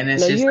 And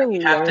it's just like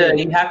you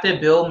have to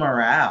build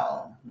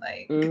morale.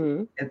 Like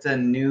it's a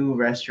new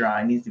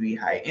restaurant. It needs to be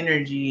high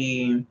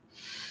energy.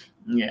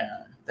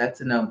 Yeah,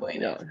 that's a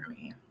no-brainer for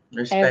me.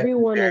 Respect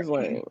Everyone is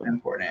learning.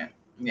 Important.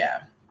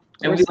 Yeah.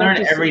 And we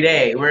learn every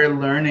day. We're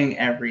learning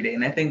every day.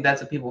 And I think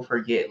that's what people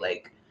forget.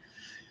 Like,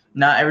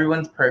 not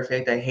everyone's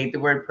perfect. I hate the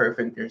word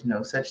perfect. There's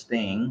no such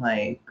thing.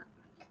 Like,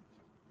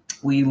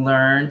 we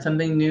learn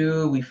something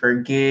new. We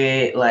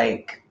forget,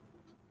 like,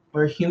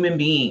 we're human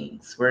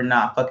beings. We're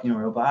not fucking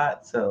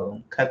robots.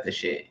 So cut the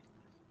shit.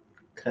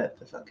 Cut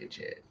the fucking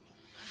shit.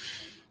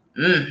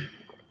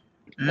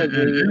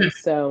 Agreed.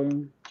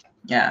 So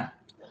yeah.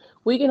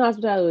 Weekend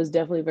hospitality was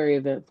definitely very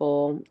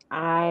eventful.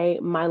 My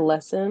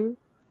lesson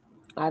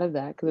out of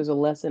that, because there's a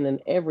lesson in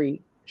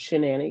every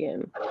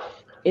shenanigan,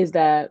 is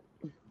that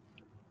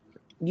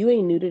you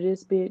ain't new to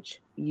this, bitch.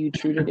 You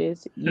true to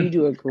this. You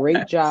do a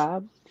great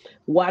job.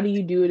 Why do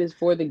you do it? Is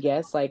for the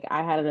guests. Like,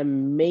 I had an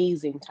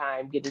amazing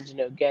time getting to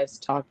know guests,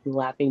 talking,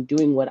 laughing,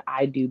 doing what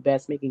I do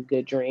best, making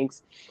good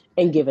drinks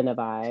and giving a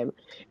vibe.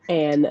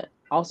 And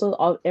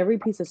also every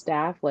piece of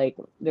staff, like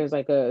there's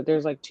like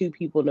 2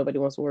 people nobody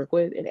wants to work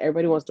with and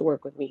everybody wants to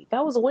work with me.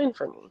 That was a win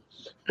for me.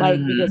 Like,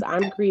 because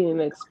I'm creating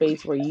a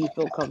space where you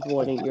feel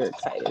comfortable and you're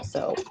excited.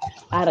 So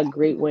I had a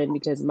great win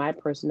because my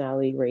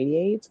personality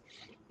radiates.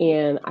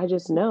 And I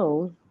just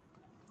know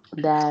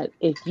that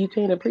if you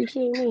can't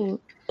appreciate me,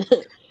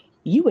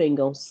 you ain't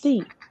gonna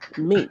see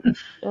me.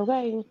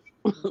 Okay?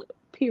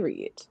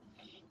 Period.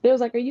 They was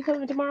like, are you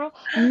coming tomorrow?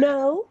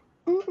 No.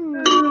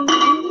 Mm-mm.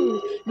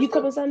 Mm-mm. You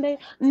coming Sunday?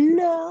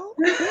 No.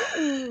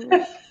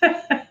 Mm-mm.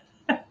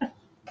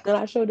 And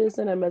I showed this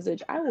in a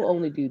message. I will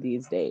only do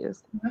these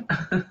days.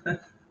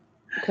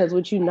 Because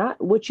what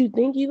you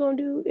think you're gonna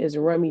do is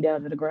run me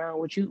down to the ground.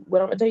 What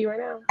I'm gonna tell you right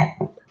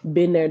now,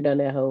 been there, done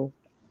that hoe.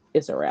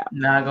 It's a wrap.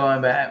 Not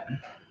going back.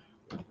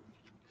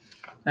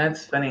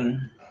 That's funny.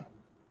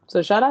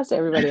 So shout out to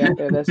everybody out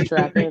there that's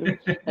trapping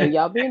and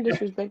y'all being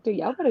disrespected.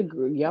 Y'all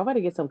better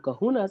get some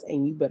kahunas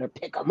and you better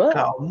pick them up.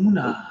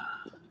 Kahuna.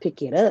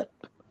 Pick it up.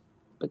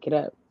 Pick it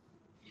up.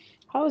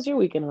 How was your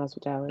weekend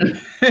hospitality?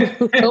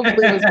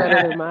 Hopefully it was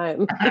better than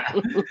mine.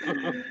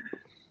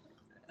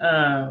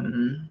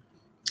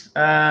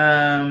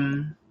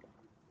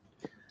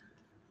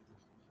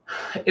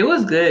 It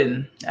was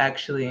good,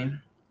 actually.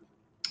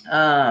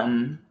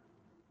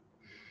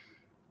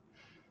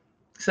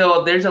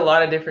 So there's a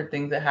lot of different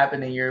things that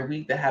happened in your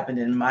week that happened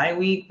in my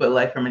week, but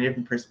like from a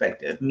different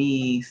perspective.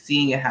 Me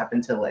seeing it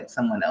happen to like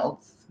someone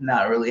else,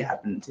 not really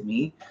happening to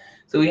me.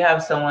 So we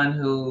have someone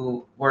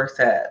who works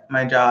at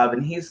my job,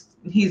 and he's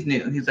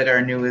new. He's like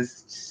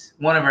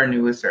one of our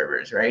newest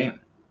servers, right?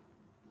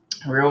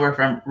 Real rough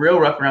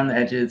around the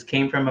edges.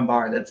 Came from a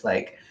bar that's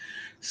like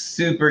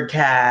super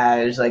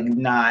cash, like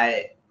not,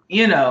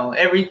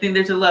 everything.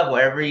 There's a level.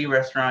 Every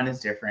restaurant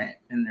is different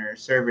in their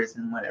service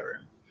and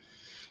whatever.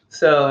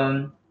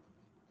 So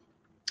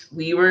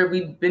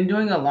we've been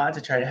doing a lot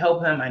to try to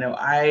help him. I know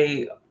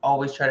I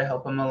always try to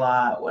help him a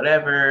lot,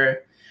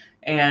 whatever.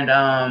 And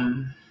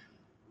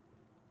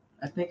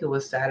I think it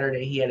was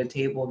Saturday, he had a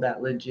table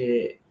that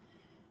legit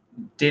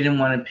didn't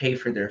want to pay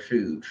for their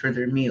food, for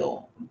their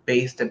meal,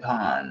 based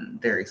upon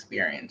their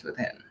experience with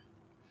him.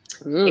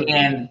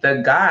 And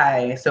the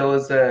guy, so it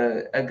was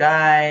a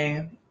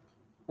guy,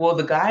 well,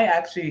 the guy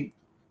actually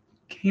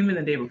came in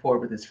the day before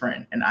with his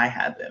friend, and I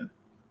had them.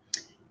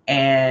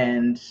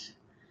 And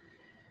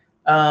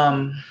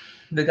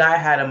the guy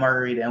had a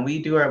margarita, and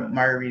we do our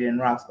margarita in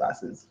rocks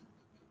glasses.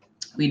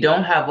 We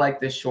don't have like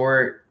the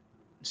short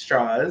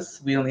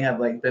straws. We only have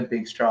like the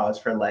big straws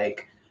for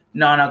like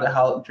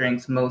non-alcoholic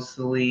drinks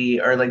mostly,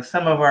 or like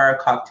some of our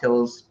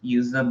cocktails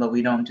use them, but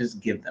we don't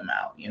just give them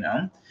out, you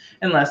know,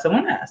 unless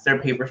someone asks. They're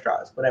paper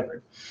straws,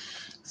 whatever.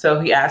 So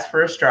he asked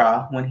for a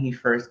straw when he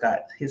first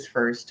got his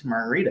first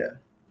margarita.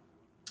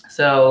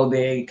 So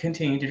they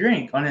continued to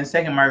drink. On his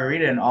second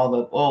margarita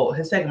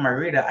his second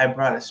margarita, I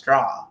brought a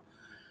straw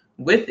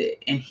with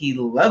it, and he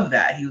loved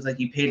that. He was like,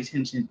 you paid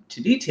attention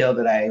to detail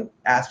that I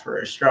asked for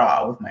a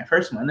straw with my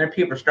first one. They're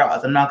paper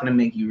straws. I'm not going to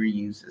make you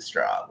reuse the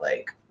straw,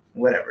 like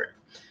whatever.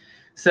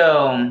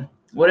 So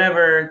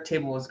whatever,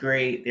 table was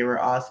great. They were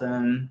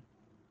awesome.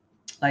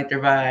 Liked their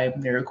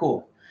vibe. They were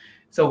cool.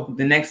 So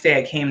the next day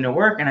I came to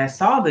work and I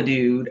saw the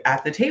dude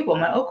at the table.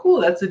 I'm like, oh,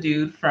 cool. That's the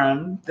dude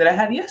that I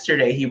had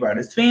yesterday. He brought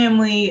his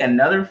family,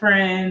 another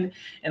friend,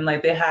 and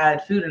like they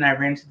had food. And I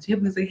ran to the table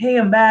and he's like, hey,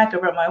 I'm back. I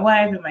brought my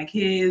wife and my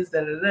kids,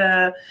 da da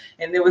da.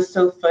 And it was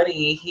so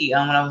funny. When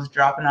I was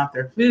dropping off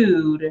their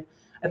food,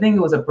 I think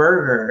it was a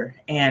burger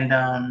and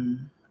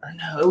or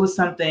no, it was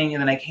something.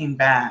 And then I came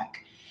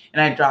back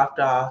and I dropped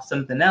off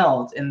something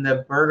else, and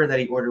the burger that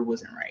he ordered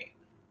wasn't right.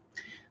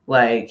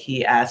 Like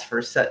he asked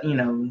for,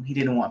 he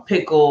didn't want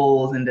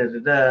pickles and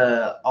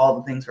all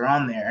the things were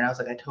on there. And I was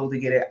like, I totally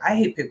get it. I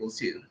hate pickles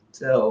too.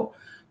 So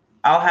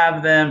I'll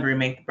have them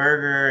remake the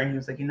burger. And he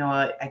was like, you know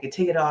what? I could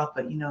take it off,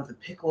 but the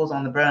pickles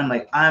on the bread. I'm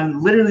like,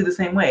 I'm literally the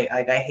same way.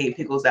 Like I hate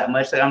pickles that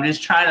much. Like I'm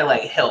just trying to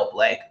like help.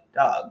 Like,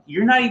 dog,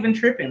 you're not even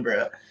tripping,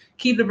 bro.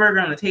 Keep the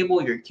burger on the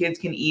table. Your kids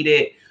can eat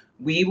it.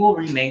 We will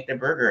remake the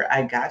burger.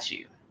 I got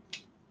you.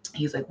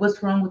 He's like,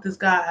 what's wrong with this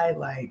guy?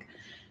 Like,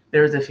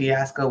 there was a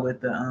fiasco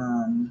with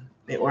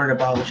they ordered a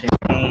bottle of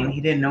champagne.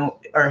 He didn't know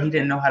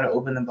how to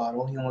open the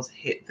bottle. He almost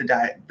hit the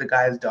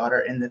guy's daughter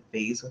in the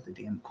face with the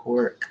damn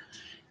cork.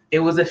 It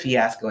was a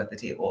fiasco at the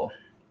table.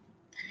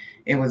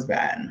 It was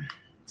bad.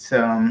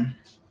 So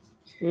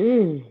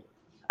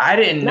I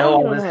didn't know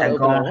all this had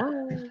gone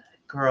on.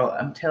 Girl,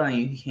 I'm telling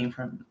you, he came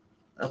from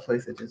a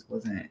place that just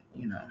wasn't it.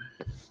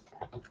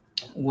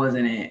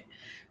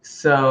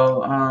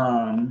 So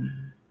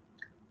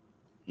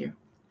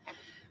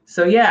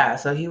So yeah,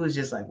 so he was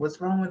just like,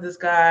 what's wrong with this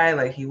guy?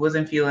 Like he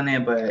wasn't feeling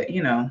it, but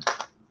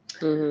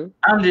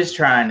I'm just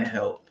trying to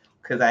help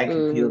because I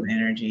can feel the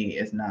energy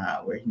is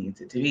not where he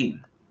needs it to be.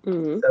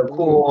 So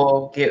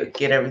cool, get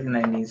everything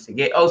that he needs to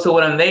get. Oh, so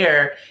when I'm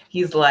there,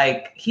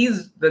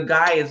 the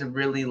guy is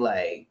really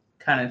like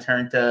kind of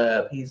turned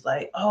up. He's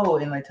like, oh,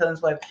 and like telling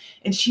his wife,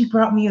 and she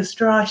brought me a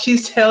straw.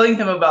 She's telling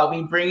him about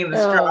me bringing the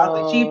straw.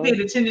 Like she paid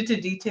attention to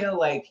detail.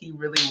 Like he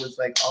really was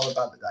like all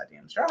about the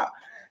goddamn straw.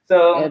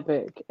 So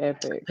epic.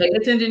 Pay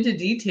attention to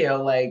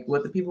detail. Like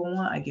what the people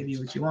want, I give you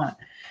what you want.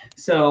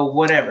 So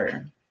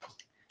whatever.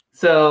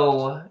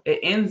 So it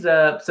ends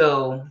up.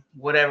 So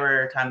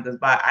whatever time goes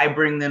by, I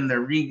bring them the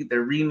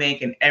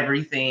remake and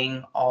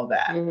everything, all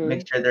that.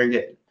 Make sure they're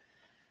good.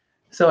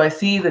 So I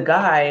see the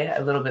guy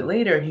a little bit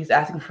later. He's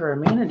asking for a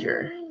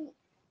manager.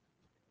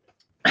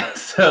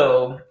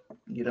 So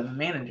get him a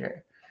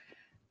manager.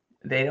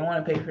 They don't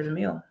want to pay for the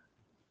meal.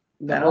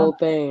 The whole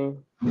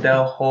thing.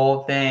 The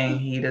whole thing.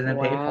 He doesn't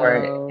pay for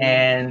it.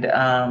 And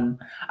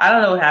I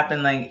don't know what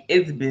happened. Like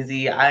it's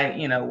busy.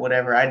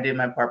 Whatever. I did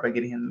my part by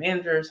getting him the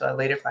manager. So I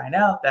later find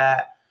out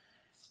that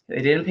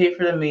they didn't pay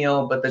for the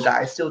meal, but the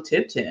guy still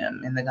tipped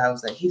him. And the guy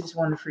was like, he just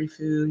wanted free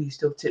food. He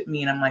still tipped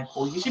me. And I'm like,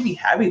 well, you should be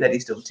happy that he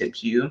still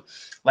tips you.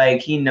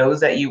 Like he knows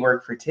that you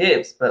work for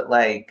tips, but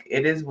like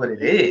it is what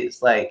it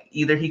is. Like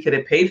either he could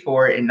have paid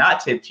for it and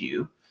not tipped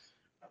you.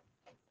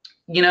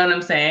 You know what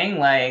I'm saying?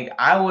 Like,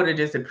 I would have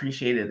just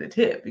appreciated the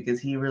tip because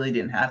he really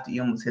didn't have to. He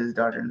almost hit his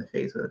daughter in the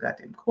face with a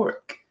goddamn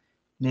cork.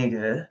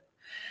 Nigga.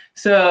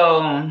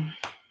 So,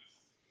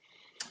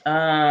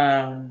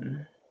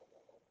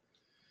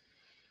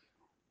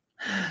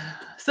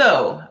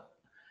 so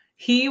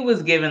he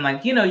was given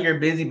like, you're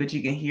busy, but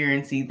you can hear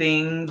and see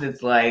things.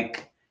 It's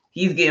like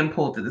he's getting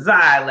pulled to the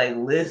side, like,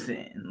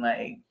 listen,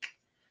 like,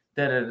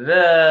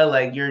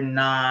 like you're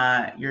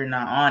not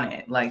on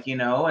it, like,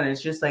 and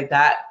it's just like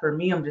that for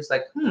me. I'm just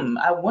like,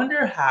 I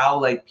wonder how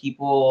like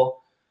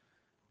people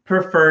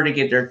prefer to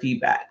get their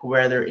feedback,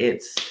 whether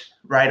it's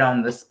right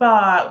on the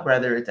spot,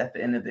 whether it's at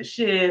the end of the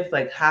shift.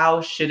 Like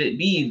how should it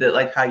be that,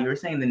 like how you were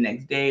saying, the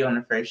next day on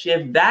a fresh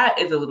shift? That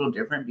is a little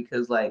different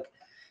because like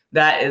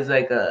that is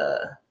like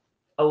a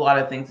lot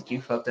of things that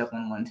you fucked up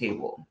on one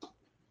table.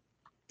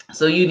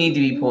 So you need to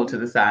be pulled to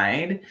the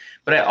side.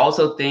 But I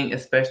also think,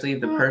 especially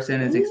if the person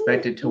is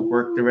expected to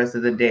work the rest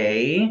of the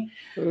day,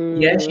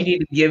 yes, you need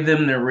to give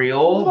them the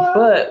real,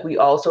 but we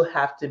also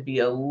have to be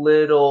a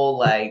little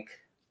like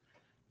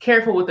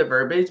careful with the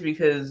verbiage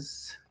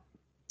because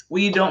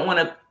we don't want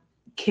to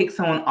kick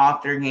someone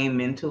off their game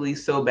mentally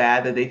so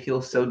bad that they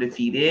feel so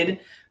defeated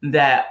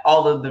that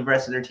all of the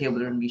rest of their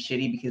tables are gonna be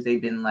shitty because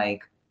they've been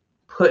like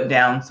put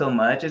down so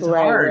much. It's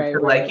hard to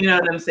like, you know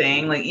what I'm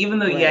saying? Like, even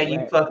though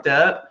you fucked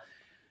up,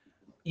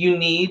 you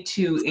need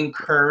to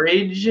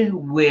encourage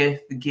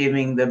with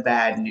giving the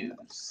bad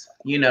news.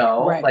 You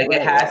know,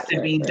 it has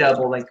to be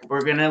double. Like,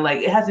 we're gonna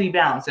like, it has to be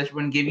balanced. So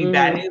we're gonna give you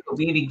bad news, but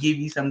we need to give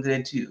you some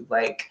good too.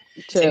 Like,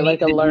 to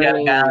like a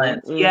learning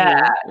balance.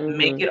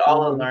 Make it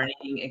all a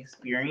learning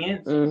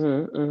experience.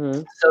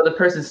 So the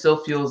person still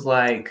feels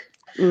like,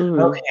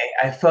 okay,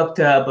 I fucked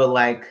up, but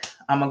like,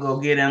 I'm gonna go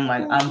get him.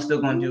 Like, I'm still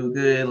gonna do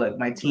good. Like,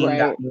 my team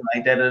got me.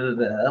 Like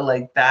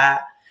like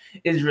that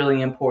is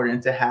really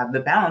important to have the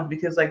balance,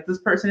 because like, this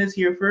person is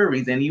here for a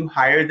reason. You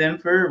hire them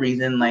for a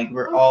reason. Like,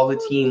 we're all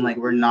the team. Like,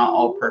 we're not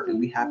all perfect.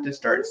 We have to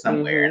start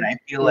somewhere. And I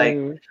feel like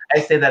I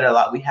say that a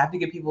lot. We have to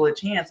give people a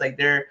chance. Like,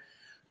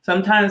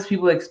 sometimes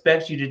people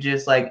expect you to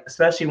just like,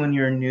 especially when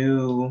you're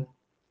new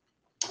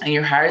and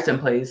you're hired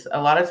someplace,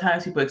 a lot of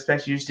times people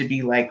expect you just to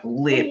be like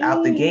lit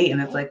out the gate.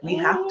 And it's like, we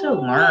have to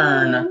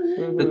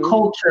learn the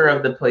culture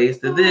of the place,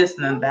 the this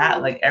and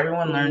that. Like,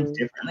 everyone learns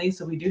differently.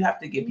 So we do have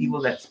to give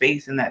people that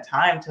space and that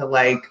time to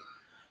like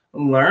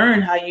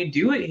learn how you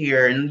do it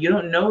here. And you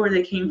don't know where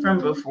they came from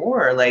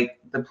before. Like,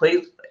 the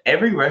place,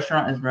 every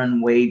restaurant is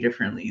run way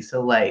differently.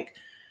 So like,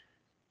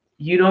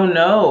 you don't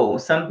know.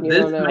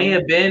 This may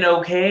have been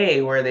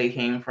okay where they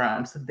came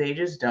from. So they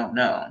just don't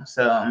know.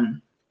 So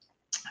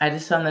I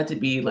just found that to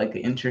be like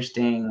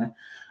interesting,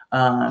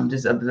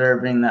 just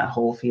observing that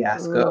whole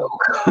fiasco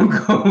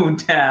go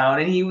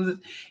down. And he was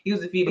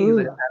defeated. He's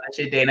like, I'm having a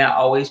shit day, and I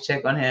always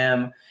check on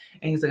him.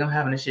 And he's like, I'm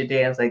having a shit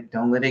day. I was like,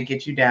 don't let it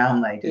get you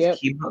down. Like,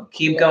 just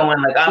keep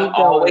going. Like, I'm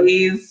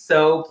always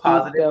so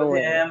positive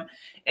with him.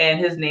 And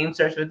his name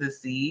starts with a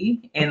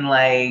C. And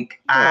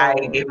like, I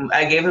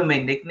gave him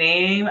a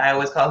nickname. I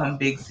always call him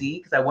Big C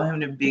because I want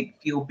him to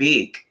feel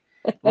big.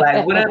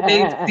 Like, what up,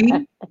 Big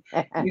C?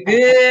 You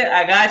good?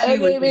 I got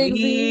you. What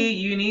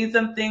you need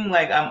something?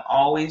 Like, I'm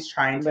always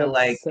trying to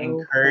like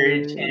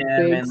encourage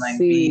him and like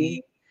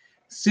be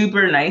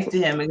super nice to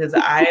him, because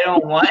I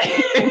don't want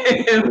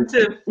him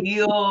to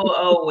feel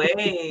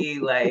away.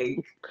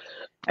 Like,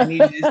 I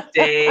need you to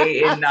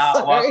stay and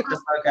not walk the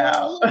fuck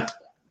out.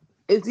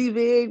 Is he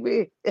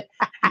big?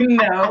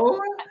 No,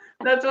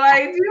 that's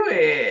why I do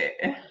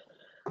it.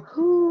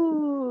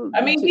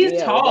 I mean,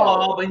 he's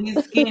tall, but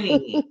he's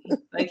skinny.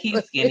 Like,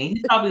 he's skinny.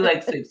 He's probably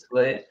like 6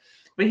 foot,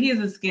 but he's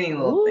a skinny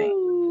little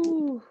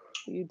thing.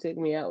 You took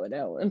me out with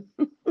that one.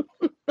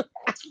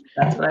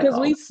 That's what I because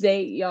we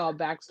stay, y'all,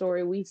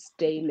 backstory, we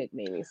stay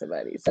nicknaming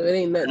somebody. So it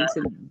ain't nothing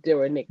to do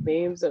with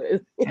nicknames. So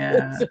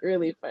it's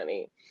really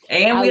funny.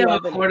 And we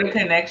have a Florida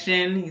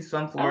connection. He's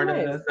from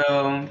Florida.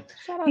 So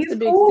he's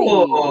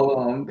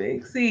cool.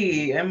 Big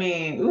C. I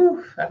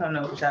mean, I don't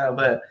know if shout out,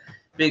 but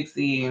Big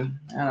C,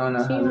 I don't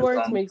know.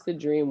 Teamwork makes the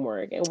dream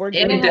work. And we're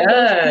gonna have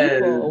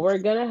those people. We're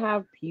gonna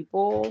have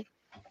people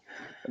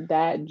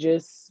that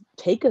just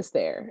take us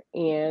there.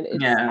 And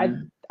it's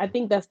I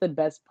think that's the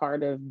best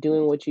part of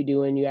doing what you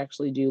do and you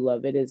actually do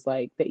love it, is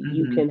like that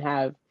you can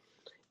have,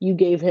 you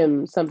gave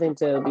him something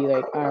to be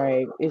like, all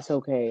right, it's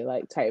okay,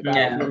 like type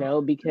out, you know,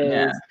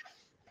 because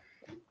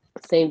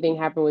same thing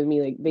happened with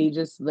me. Like,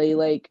 they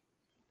like,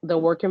 the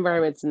work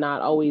environment's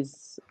not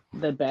always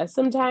the best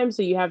sometimes.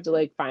 So you have to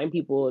like find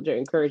people to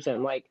encourage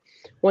them. Like,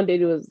 one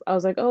day I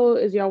was like, oh,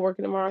 is y'all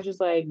working tomorrow? She's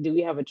like, do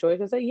we have a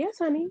choice? I said, yes,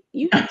 honey,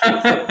 you have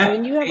choices. I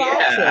mean, you have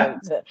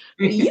options.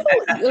 It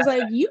was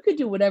like, you could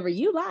do whatever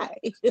you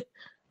like.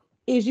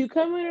 Is you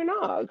coming or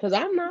not? Because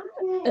I'm not.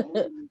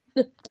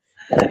 Do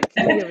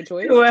you have a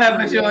choice? Do I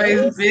have a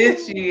choice,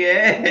 bitch?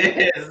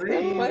 Yes.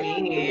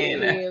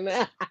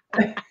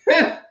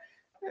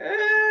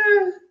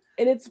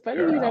 And it's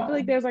funny because I feel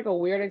like there's like a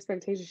weird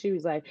expectation. She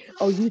was like,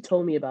 oh, you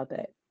told me about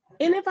that.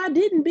 And if I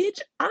didn't, bitch,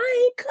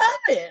 I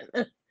ain't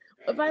coming.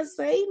 If I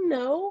say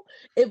no,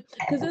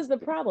 because there's the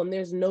problem.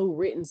 There's no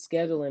written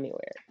schedule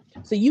anywhere.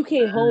 So you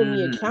can't hold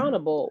me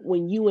accountable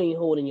when you ain't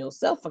holding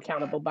yourself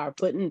accountable by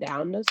putting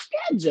down the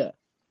schedule.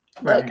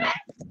 Right.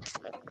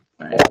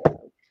 Okay.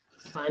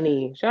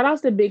 Funny. Shout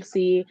outs to Big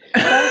C.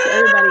 Shout outs to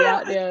everybody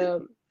out there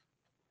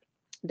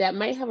that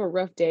might have a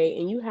rough day,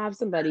 and you have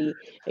somebody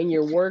in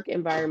your work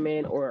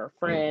environment or a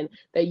friend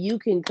that you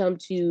can come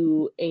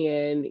to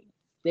and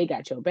they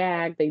got your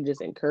back. They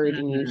just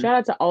encouraging you. Shout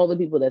out to all the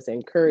people that's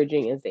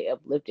encouraging and stay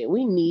uplifting.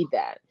 We need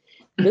that.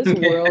 This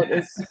world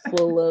is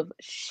full of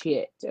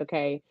shit,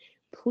 okay?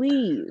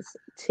 Please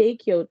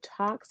take your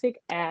toxic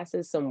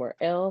asses somewhere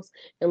else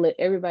and let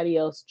everybody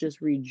else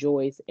just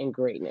rejoice in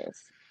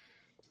greatness.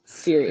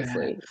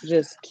 Seriously,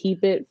 just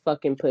keep it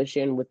fucking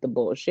pushing with the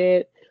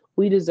bullshit.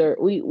 We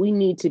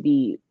need to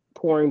be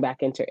pouring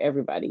back into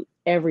everybody.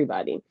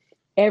 Everybody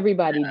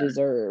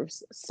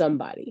deserves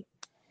somebody.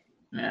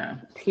 Yeah.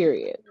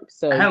 Period.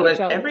 So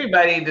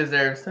everybody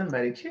deserves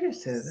somebody. Cheers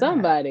to that.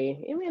 Somebody.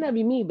 It may not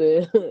be me,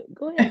 but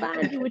go ahead and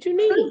find you what you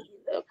need.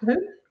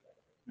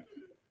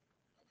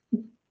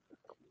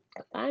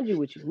 Find you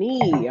what you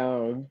need,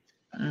 y'all.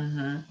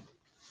 I'm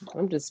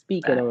just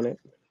speaking on it.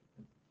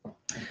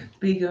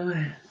 Be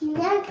going.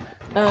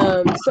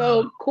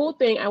 So cool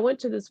thing. I went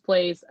to this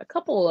place a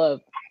couple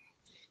of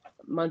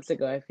months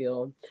ago, I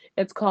feel.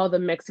 It's called the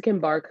Mexican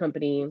Bar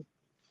Company.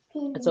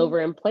 It's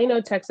over in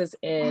Plano, Texas,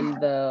 in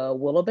the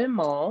Willow Bend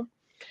Mall.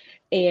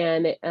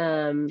 And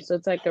so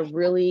it's like a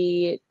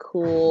really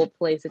cool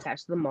place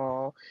attached to the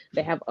mall.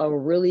 They have a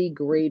really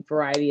great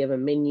variety of a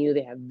menu.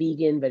 They have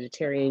vegan,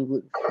 vegetarian,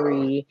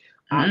 gluten-free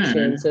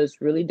options. So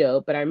it's really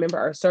dope. But I remember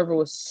our server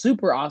was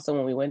super awesome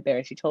when we went there.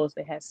 And she told us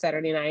they had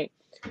Saturday night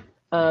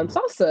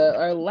salsa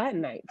or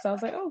Latin night. So I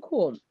was like, oh,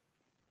 cool.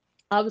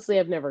 Obviously,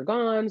 I've never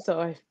gone, so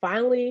I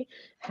finally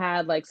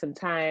had like some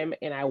time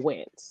and I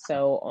went.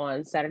 So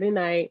on Saturday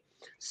night,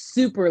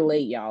 super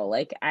late, y'all.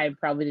 Like I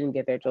probably didn't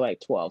get there till like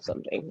 12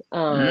 something.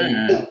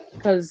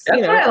 Because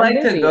That's why I I'm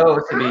like busy. to go,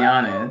 to be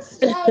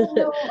honest.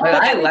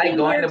 I like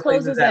going to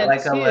places at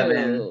like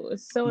 11.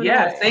 So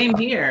yeah, annoying. same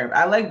here.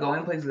 I like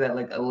going places at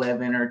like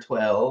 11 or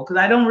 12 because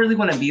I don't really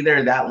want to be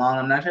there that long.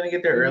 I'm not trying to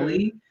get there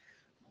early.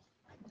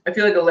 I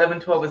feel like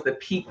 11, 12 is the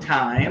peak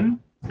time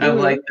of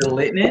like the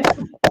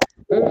litness.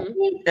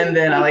 And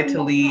then I like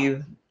to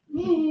leave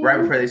right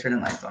before they turn the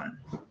lights on.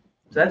 So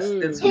that's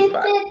it's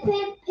spot.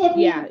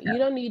 Yeah, you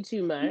don't need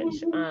too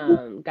much.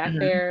 Got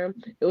there.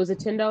 It was a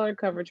 $10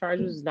 cover charge,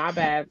 which is not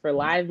bad for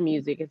live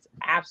music. It's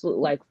absolute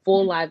like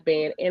full live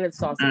band and it's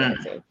salsa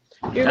dancing.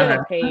 You're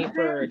gonna pay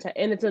for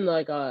and it's in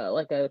like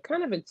a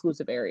kind of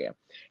exclusive area.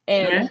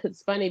 And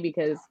it's funny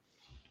because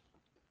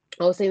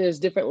I was saying there's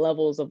different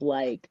levels of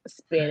like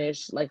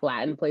Spanish, like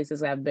Latin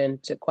places. I've been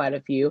to quite a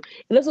few,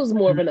 and this was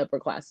more of an upper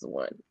class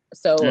one.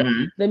 So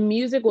the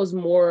music was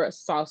more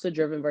salsa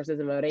driven versus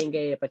a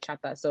merengue,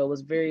 bachata. So it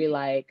was very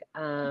like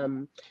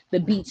the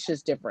beat's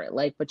just different.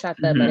 Like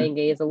bachata,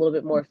 merengue is a little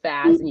bit more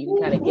fast, and you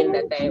can kind of get in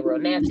that thing real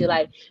nasty.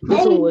 Like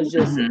this one was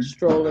just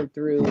strolling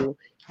through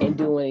and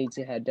doing what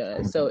you had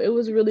done. So it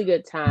was a really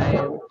good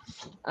time.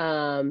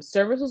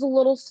 Service was a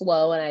little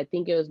slow, and I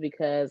think it was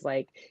because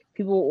like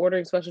people were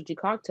ordering specialty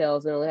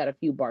cocktails and only had a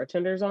few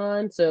bartenders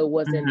on, so it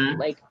wasn't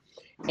like,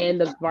 and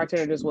the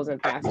bartender just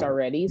wasn't fast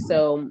already.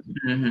 So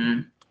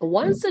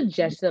one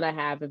suggestion I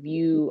have, if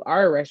you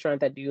are a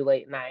restaurant that do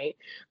late night,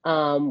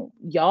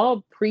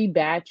 y'all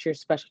pre-batch your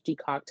specialty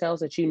cocktails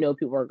that you know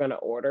people are going to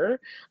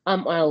order on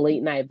a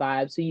late night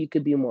vibe, so you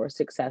could be more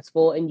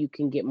successful and you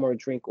can get more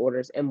drink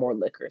orders and more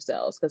liquor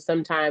sales. Because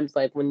sometimes,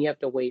 like when you have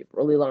to wait a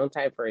really long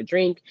time for a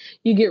drink,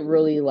 you get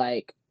really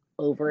like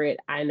over it.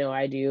 I know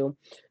I do.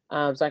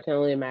 So I can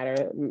only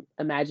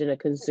imagine a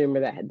consumer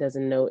that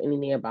doesn't know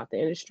anything about the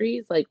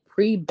industries, like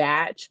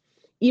pre-batch,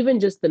 even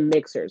just the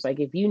mixers. Like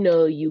if you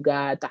know you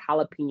got the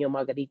jalapeno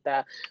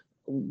margarita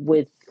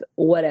with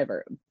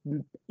whatever,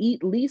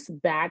 at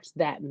least batch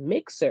that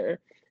mixer,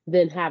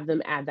 then have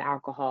them add the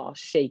alcohol,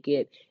 shake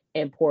it,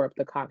 and pour up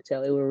the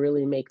cocktail. It will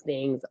really make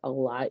things a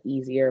lot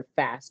easier,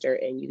 faster,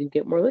 and you can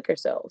get more liquor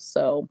sales.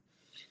 So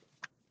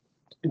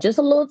just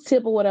a little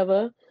tip or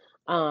whatever.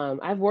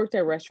 I've worked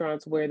at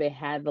restaurants where they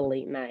had the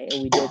late night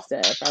and we did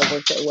stuff. I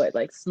worked at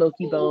like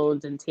Smoky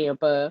Bones in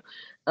Tampa,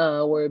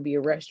 where it'd be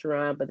a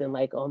restaurant, but then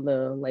like on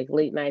the like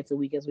late nights and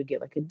weekends we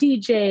get like a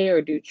DJ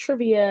or do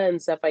trivia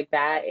and stuff like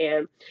that.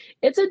 And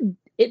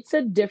it's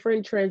a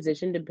different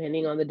transition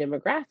depending on the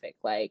demographic.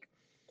 Like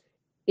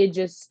it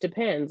just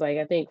depends. Like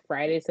I think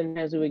Friday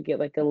sometimes we would get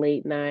like a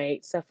late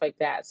night, stuff like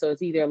that. So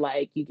it's either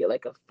like you get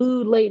like a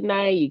food late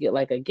night, you get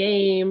like a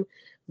game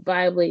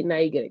vibe late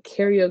night, you get a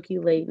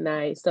karaoke late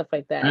night, stuff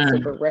like that.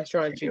 So for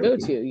restaurants you go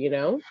to, you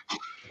know?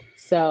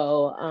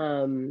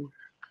 So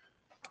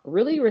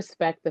really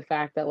respect the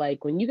fact that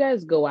like when you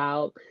guys go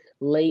out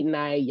late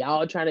night,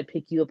 y'all trying to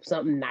pick you up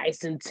something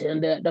nice and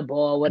tender at the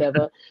bar,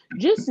 whatever.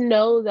 Just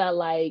know that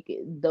like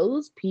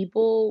those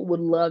people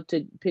would love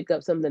to pick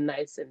up something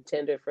nice and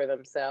tender for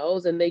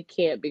themselves, and they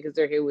can't because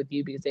they're here with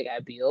you because they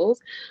got bills.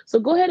 So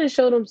go ahead and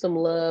show them some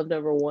love,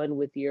 number one,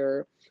 with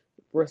your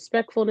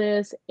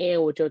respectfulness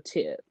and with your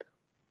tip.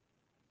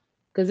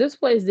 Because this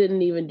place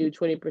didn't even do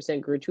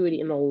 20%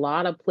 gratuity. In a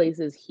lot of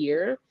places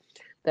here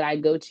that I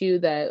go to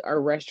that are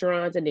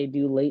restaurants and they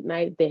do late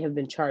night, they have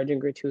been charging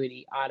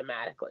gratuity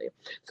automatically.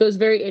 So it's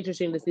very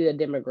interesting to see the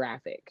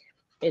demographic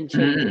and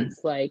changes.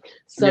 Like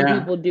some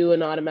people do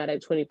an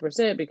automatic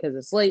 20% because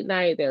it's late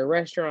night, they're a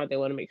restaurant, they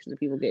want to make sure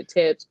that people get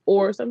tips,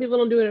 or some people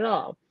don't do it at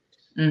all.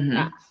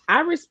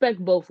 I respect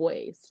both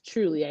ways.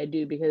 Truly, I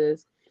do,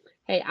 because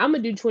hey, I'm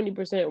gonna do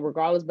 20%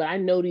 regardless, but I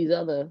know these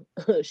other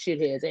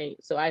shitheads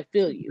ain't. So I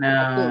feel you.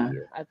 I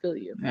feel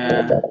you.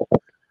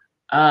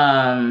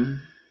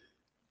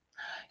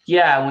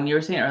 Yeah, when you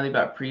were saying earlier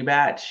about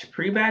pre-batch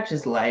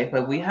is life.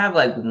 Like we have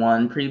like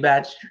one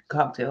pre-batch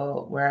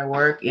cocktail where I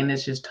work, and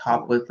it's just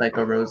topped with like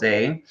a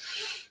rosé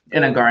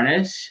and a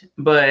garnish.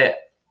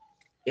 But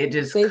it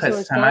just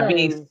cuts time. I'd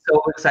be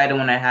so excited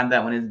when I have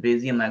that when it's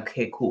busy. I'm like,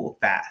 okay, cool,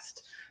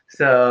 fast.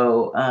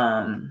 So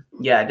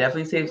yeah,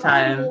 definitely save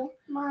time.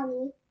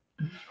 Mommy,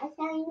 I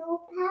saw your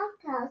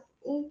podcast.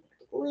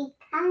 We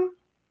can.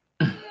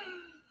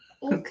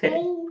 Okay.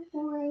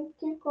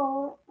 To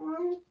go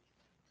on.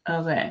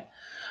 Okay.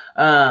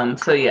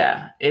 So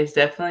yeah, it's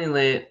definitely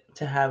lit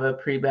to have a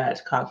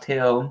pre-batch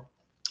cocktail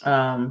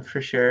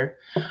For sure.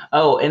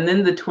 Oh, and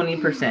then the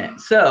 20%.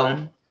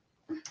 So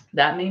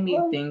that made me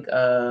think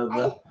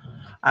of,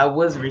 I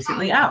was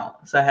recently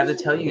out. So I have to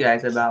tell you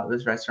guys about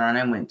this restaurant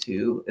I went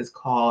to. It's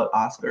called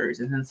Oscars.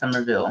 It's in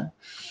Somerville,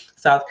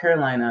 South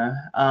Carolina.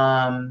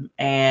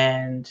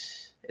 And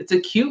it's a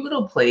cute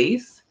little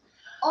place.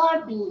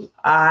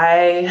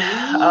 I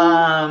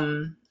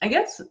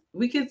guess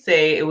we could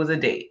say it was a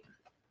date.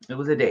 It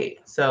was a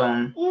date.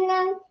 So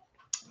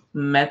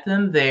met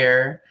them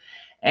there,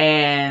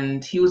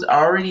 and he was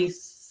already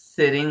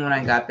sitting when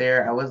I got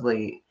there. I was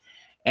late.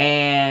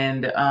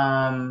 And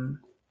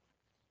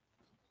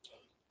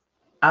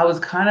I was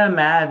kind of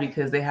mad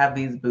because they have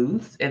these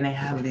booths and they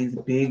have these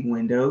big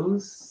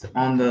windows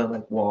on the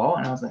like wall,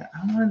 and I was like,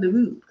 I wanted the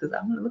booth because I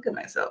want to look at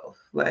myself.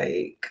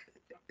 Like,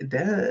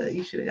 duh,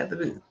 you should have got the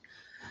booth.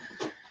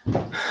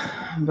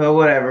 But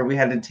whatever, we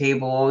had the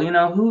table. You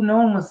know, no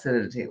one wants to sit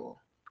at a table,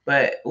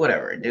 but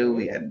whatever, do what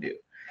we had to do.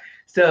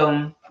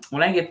 So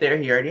when I get there,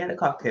 he already had a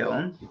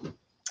cocktail.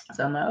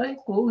 So I'm like, okay,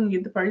 cool, we can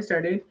get the party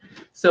started.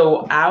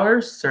 So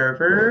our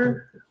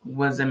server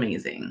was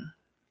amazing.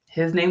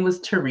 His name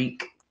was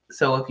Tariq.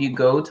 So if you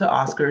go to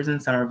Oscars in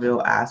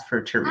Somerville, ask for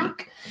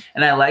Tariq.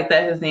 And I like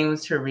that his name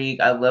was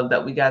Tariq. I love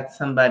that we got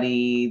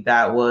somebody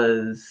that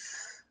was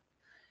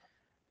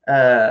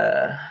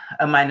a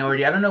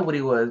minority. I don't know what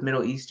he was,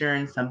 Middle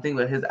Eastern, something,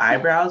 but his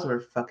eyebrows were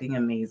fucking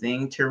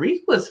amazing.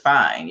 Tariq was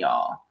fine,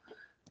 y'all.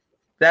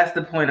 That's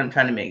the point I'm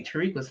trying to make.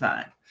 Tariq was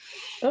fine.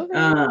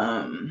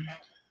 Okay.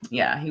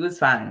 Yeah, he was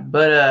fine.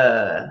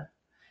 But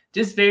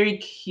just very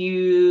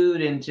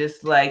cute, and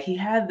just like he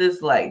had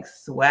this like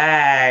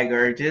swag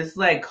or just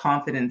like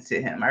confidence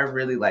to him. I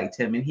really liked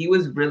him, and he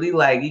was really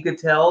like, you could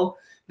tell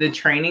the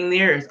training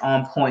there is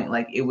on point.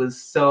 Like it was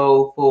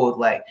so full of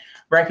like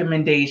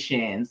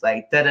recommendations,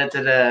 like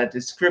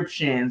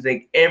descriptions,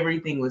 like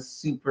everything was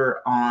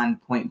super on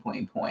point.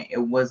 It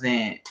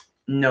wasn't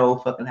no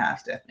fucking half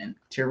stepping.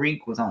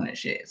 Tariq was on this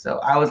shit. So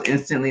I was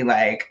instantly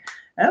like,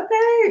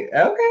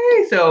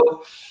 okay.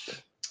 So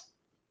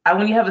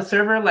when you have a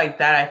server like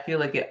that, I feel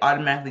like it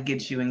automatically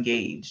gets you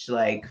engaged.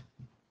 Like,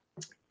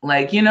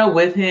 you know,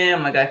 with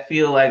him, like I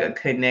feel like a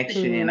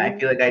connection. I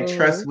feel like I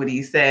trust what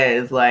he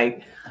says.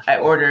 Like I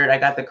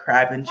got the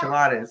crab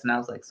enchiladas, and I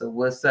was like, so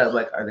what's up?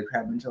 Like, are the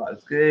crab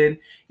enchiladas good?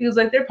 He was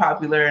like, they're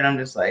popular. And I'm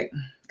just like,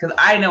 because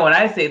I know when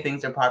I say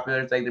things are popular,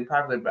 it's like they're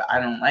popular, but I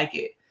don't like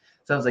it.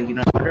 So I was like, you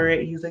don't order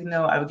it? He's like,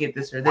 no, I would get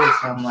this or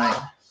this. So I'm like,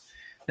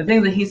 the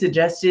things that he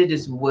suggested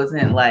just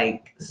wasn't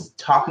like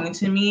talking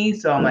to me.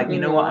 So I'm like, you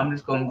know what? I'm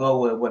just going to go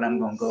with what I'm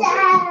going to go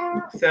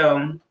with.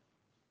 So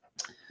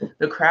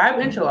the crab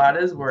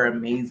enchiladas were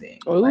amazing.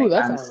 Oh, like,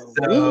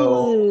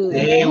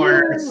 they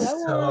were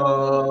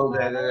so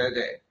good.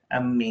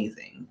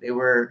 Amazing. They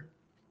were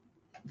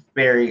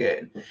very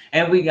good.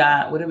 And we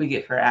got, what did we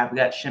get for app? We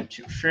got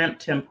shrimp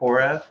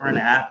tempura for an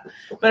app.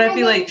 But I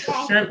feel like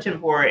shrimp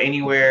tempura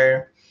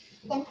anywhere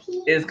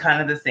is kind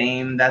of the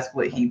same. That's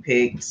what he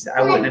picked.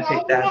 I wouldn't have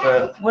picked that,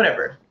 but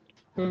whatever.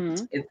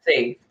 It's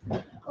safe.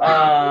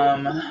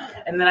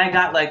 And then I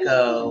got like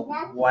a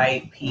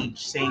white peach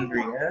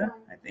sangria,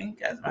 I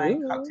think, as my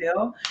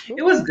cocktail.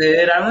 It was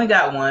good. I only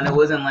got one. It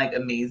wasn't like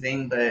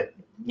amazing, but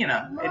you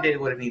know, it did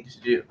what it needed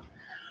to do.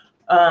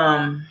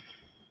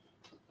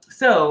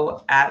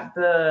 So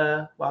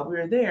while we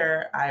were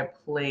there, I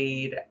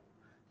played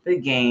the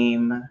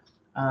game.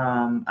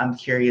 I'm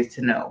Curious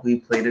to Know. We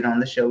played it on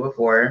the show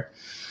before.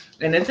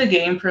 And it's a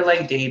game for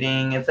like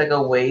dating. It's like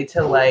a way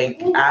to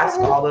like ask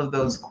all of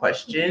those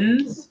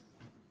questions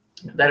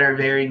that are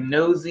very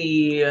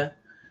nosy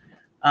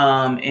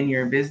in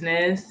your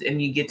business,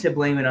 and you get to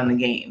blame it on the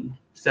game.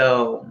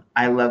 So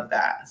I love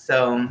that.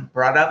 So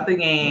brought up the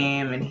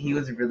game, and he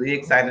was really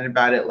excited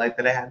about it, like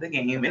that I had the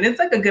game. And it's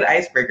like a good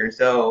icebreaker.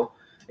 So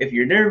if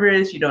you're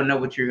nervous, you don't know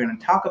what you're going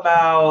to talk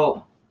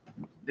about,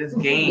 this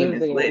game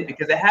is lit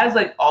because it has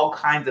like all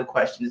kinds of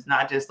questions. It's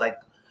not just like,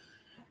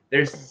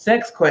 there's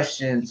sex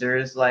questions,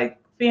 there's like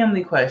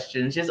family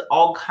questions, just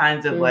all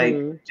kinds of like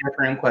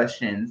different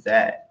questions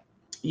that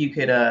you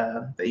could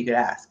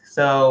ask.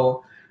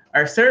 So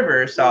our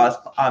server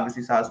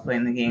obviously saw us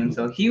playing the game,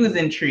 so he was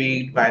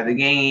intrigued by the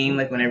game.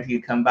 Like whenever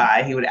he'd come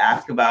by, he would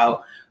ask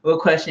about what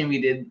question we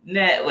did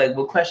like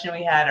what question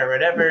we had or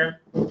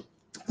whatever.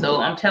 So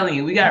I'm telling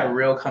you, we got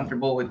real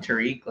comfortable with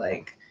Tariq.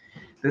 Like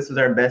this was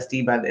our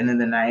bestie by the end of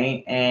the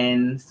night.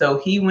 And so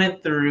he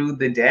went through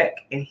the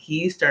deck and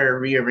he started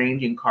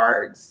rearranging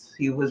cards.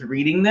 He was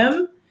reading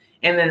them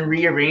and then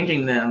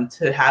rearranging them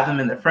to have them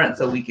in the front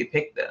so we could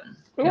pick them.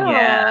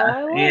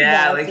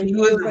 Yeah. Like so he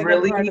was like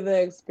really a part of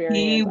the experience.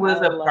 He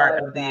was a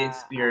part of the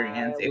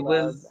experience. It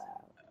was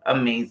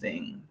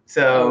amazing.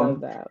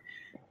 So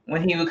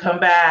when he would come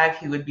back,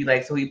 he would be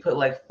like, so he put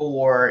like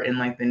 4 in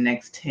like the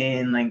next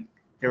 10 like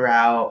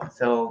throughout.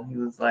 So he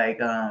was like,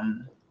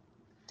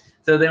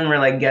 so then we're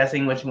like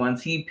guessing which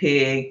ones he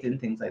picked and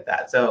things like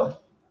that. So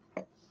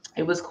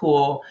it was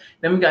cool.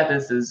 Then we got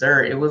this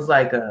dessert. It was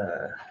like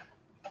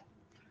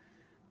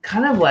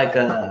kind of like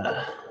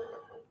a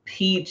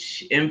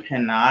peach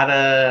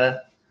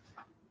empanada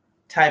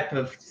type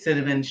of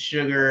cinnamon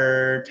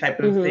sugar type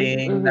of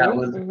thing that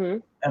was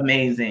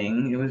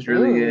amazing. It was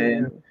really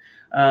good.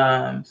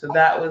 So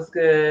that was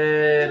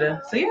good.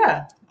 So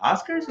yeah,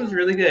 Oscars was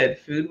really good.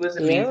 Food was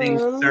amazing.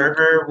 Yeah.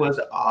 Server was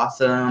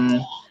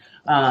awesome.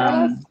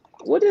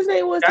 What his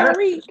name was?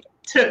 Tariq.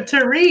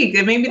 Tariq.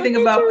 It made me think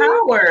about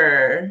Tariq.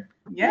 Power.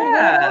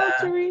 Yeah.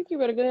 Tariq, you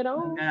better get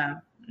on.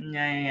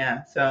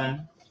 Yeah. So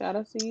shout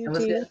out to you, it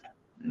was T. good.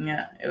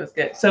 Yeah, it was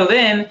good. So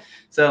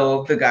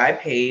the guy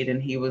paid,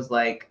 and he was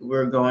like,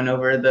 "We're going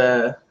over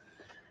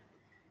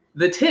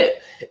the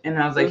tip," and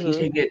I was like, "He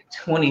should get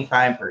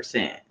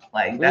 25%.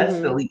 Like that's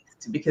the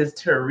least," because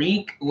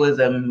Tariq was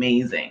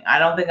amazing. I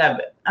don't think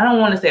I've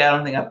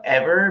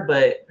ever,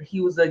 but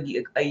he was a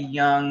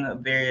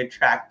young, very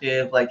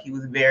attractive. Like he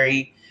was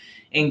very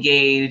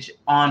engaged,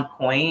 on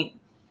point.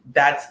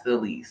 That's the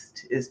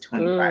least is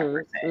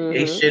 25%.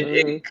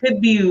 It could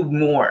be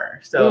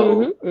more.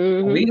 So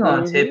we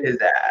gonna tip his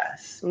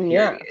ass. Period.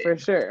 Yeah, for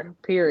sure.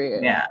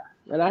 Period. Yeah.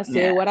 And I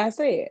said what I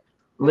said.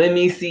 Let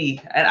me see.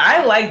 And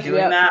I like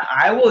doing that.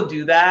 I will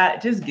do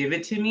that. Just give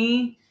it to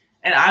me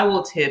and I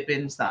will tip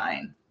and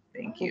sign.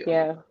 Thank you.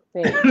 Yeah.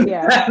 Thanks.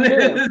 Yeah.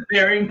 That is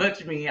very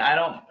much me.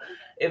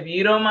 If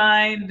you don't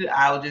mind,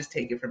 I'll just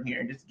take it from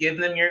here. Just give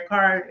them your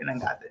card and I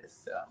got this.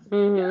 So I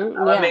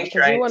want to make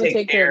sure I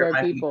take care of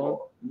my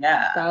people.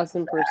 Yeah.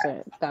 1000%.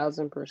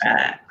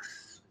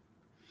 Facts.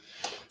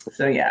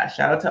 So yeah,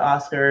 shout out to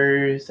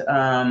Oscars.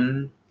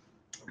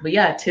 But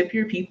yeah, tip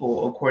your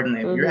people accordingly.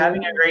 If you're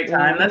having a great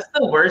time, that's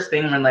the worst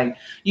thing when like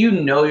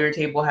your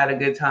table had a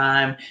good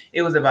time,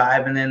 it was a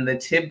vibe, and then the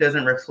tip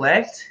doesn't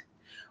reflect.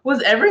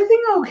 Was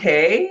everything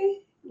okay?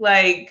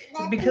 Like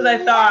because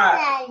I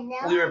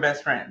thought we were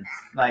best friends.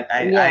 Like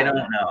I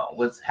don't know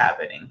what's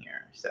happening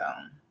here. So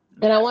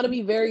and I want to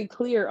be very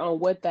clear on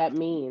what that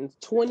means.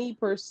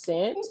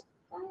 20%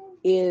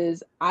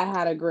 is I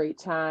had a great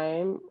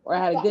time or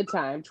I had a good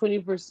time.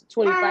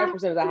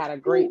 25% is I had a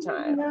great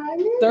time.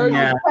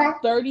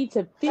 30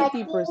 to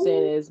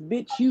 50% is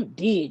bitch, you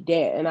did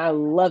that and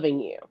I'm loving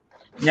you.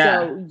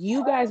 So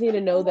you guys need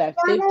to know that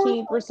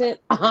 15%,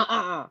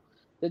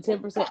 the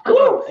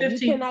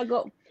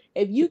 10%,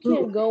 if you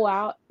can't go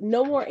out,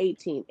 no more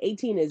 18.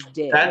 18 is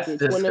dead. That's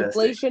disgusting. When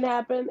inflation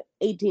happened,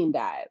 18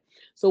 died.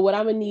 So what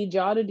I'm gonna need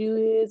y'all to do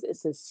is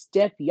to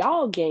step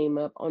y'all game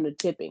up on the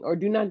tipping or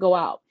do not go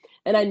out.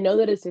 And I know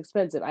that it's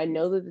expensive. I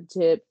know that the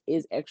tip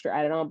is extra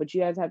added on, but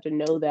you guys have to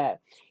know that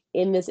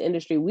in this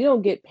industry, we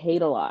don't get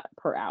paid a lot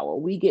per hour.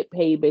 We get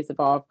paid based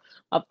off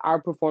of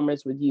our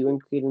performance with you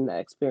and creating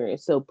that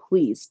experience. So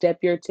please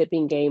step your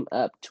tipping game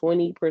up.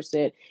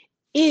 20%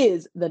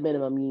 is the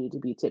minimum you need to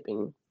be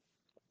tipping.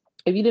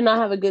 If you did not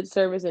have a good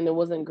service and it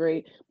wasn't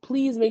great,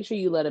 please make sure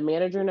you let a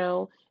manager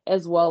know,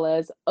 as well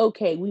as,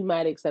 okay, we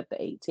might accept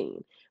the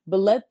 18,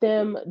 but let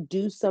them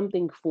do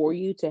something for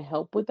you to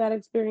help with that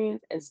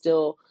experience and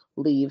still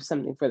leave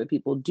something for the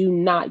people.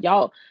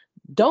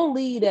 Don't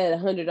lead at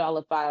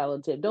 $100,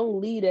 $5 tip.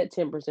 Don't lead at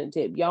 10%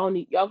 tip. Y'all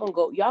can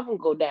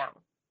go down.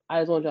 I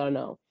just want y'all to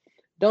know.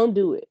 Don't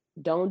do it.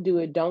 Don't do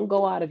it. Don't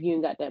go out if you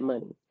ain't got that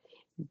money.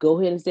 Go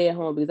ahead and stay at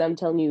home, because I'm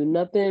telling you,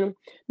 nothing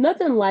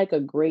like a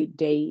great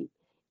date.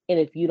 And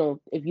if you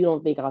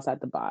don't think outside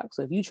the box.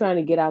 So if you're trying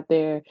to get out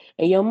there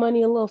and your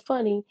money a little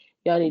funny,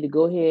 y'all need to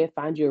go ahead,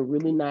 find you a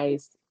really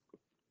nice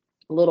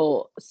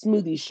little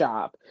smoothie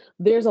shop.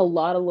 There's a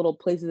lot of little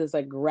places that's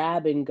like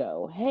grab and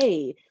go.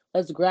 Hey,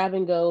 let's grab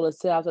and go. Let's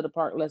sit out to the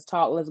park. Let's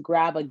talk. Let's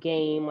grab a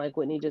game like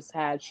Whitney just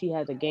had. She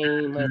has a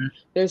game. Like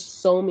there's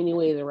so many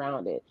ways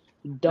around it.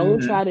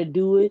 Don't try to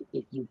do it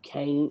if you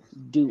can't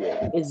do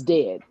it. It's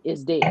dead.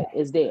 It's dead.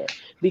 It's dead.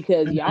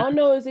 Because y'all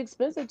know it's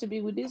expensive to be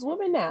with these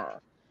women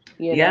now.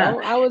 You know,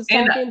 I was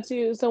talking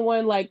to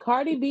someone like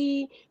Cardi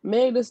B,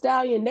 Meg Thee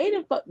Stallion. They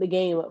didn't fuck the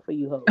game up for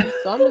you hoes.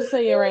 So I'm just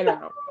saying right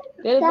now,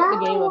 they didn't fuck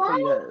the game up for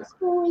you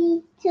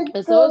hoes.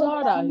 And so it's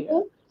hard out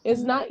here.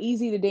 It's not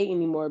easy to date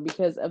anymore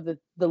because of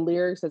the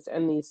lyrics that's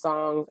in these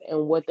songs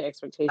and what the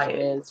expectation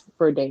is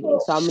for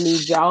dating. So I'm gonna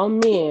need y'all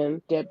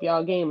men, step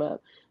y'all game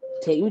up.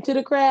 Take me to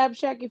the crab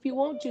shack if you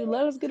want to.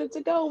 Let us get it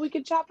to go. We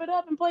can chop it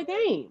up and play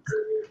games.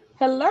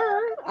 Hello.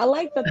 I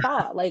like the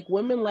thought. Like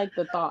women like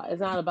the thought. It's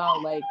not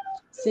about like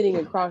sitting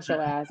across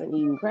your ass and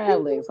eating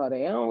crab legs all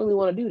day. I don't really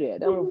want to do that.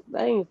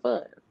 That ain't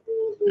fun.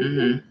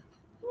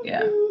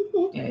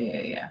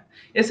 Yeah.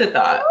 It's a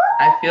thought.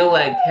 I feel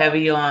like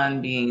heavy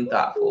on being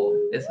thoughtful.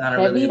 It's not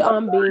heavy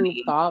on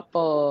being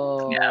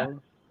thoughtful. Yeah.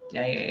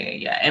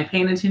 And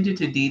paying attention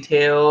to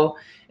detail.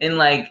 And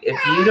like, if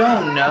you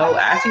don't know,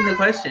 asking the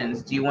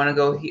questions. Do you want to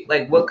go?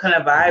 Like, what kind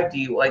of vibe do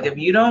you like? If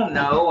you don't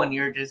know and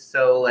you're just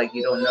so like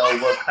you don't know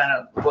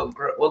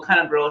what kind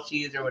of girl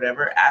she is or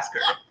whatever, ask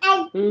her.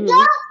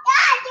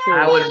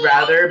 I would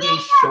rather be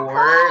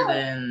sure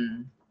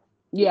than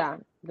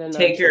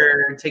take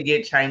her to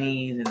get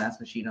Chinese, and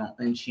that's what she don't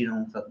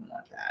fucking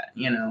want that,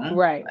 you know?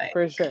 Right, like,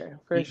 for sure.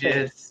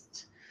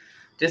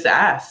 Just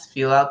ask,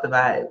 feel out the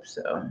vibe.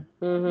 So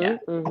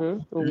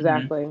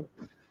exactly.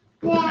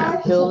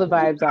 Feel the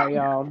vibes out,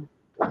 y'all.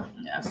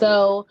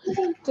 So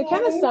to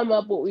kind of sum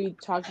up what we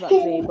talked about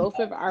today, both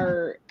of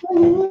our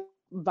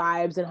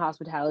vibes in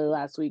hospitality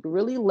last week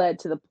really led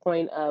to the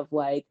point of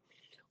like,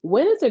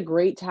 when is a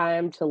great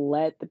time to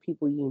let the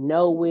people you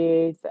know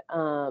with,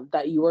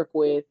 that you work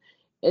with,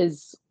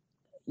 is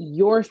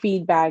your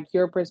feedback,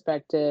 your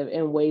perspective,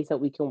 and ways that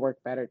we can work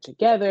better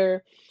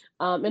together.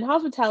 In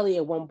hospitality,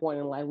 at one point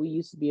in life, we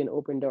used to be an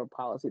open door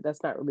policy.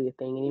 That's not really a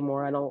thing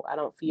anymore. I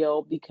don't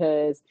feel,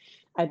 because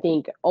I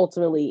think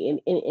ultimately in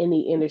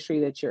any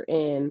industry that you're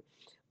in,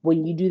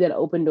 when you do that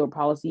open door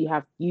policy,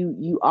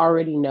 you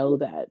already know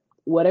that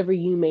whatever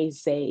you may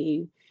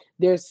say,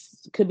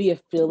 there's could be a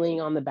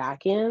feeling on the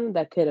back end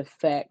that could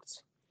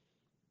affect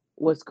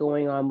what's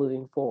going on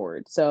moving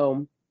forward.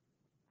 So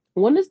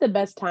when is the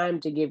best time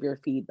to give your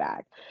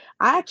feedback?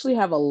 I actually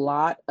have a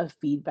lot of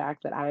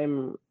feedback that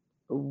I'm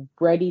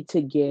ready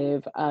to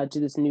give, to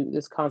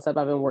this concept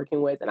I've been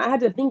working with, and I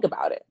had to think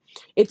about it.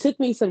 It took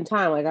me some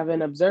time. Like, I've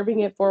been observing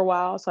it for a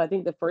while, so I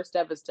think the first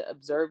step is to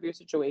observe your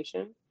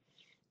situation.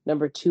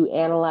 Number two,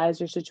 analyze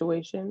your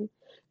situation.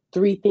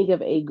 Three, think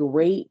of a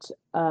great,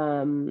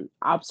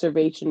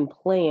 observation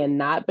plan,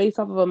 not based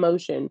off of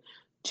emotion,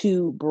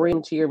 to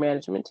bring to your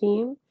management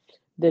team.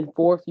 Then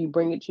fourth, you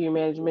bring it to your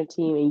management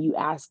team and you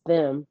ask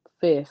them,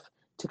 fifth,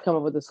 to come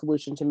up with a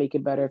solution to make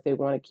it better if they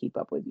want to keep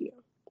up with you.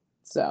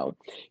 So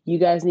you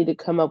guys need to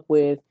come up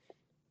with,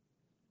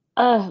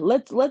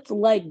 let's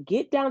like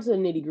get down to the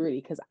nitty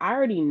gritty, because I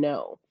already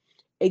know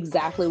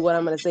exactly what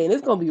I'm gonna say, and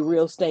it's gonna be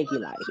real stanky.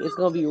 Like, it's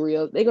gonna be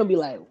real. They're gonna be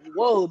like,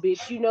 "Whoa,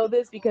 bitch, you know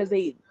this?" Because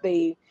they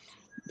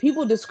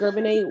people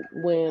discriminate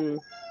when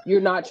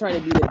you're not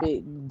trying to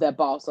be that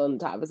boss on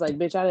top. It's like,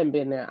 bitch, I didn't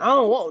been there. I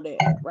don't want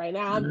that right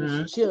now. I'm just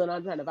Mm-hmm. chilling.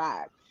 I'm trying to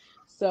vibe.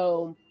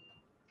 So,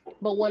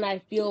 but when I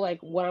feel like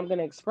what I'm going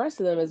to express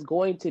to them is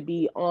going to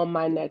be on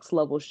my next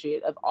level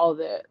shit of all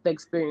the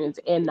experience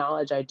and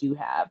knowledge I do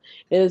have,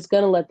 and it's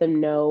going to let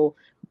them know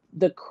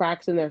the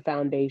cracks in their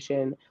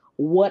foundation,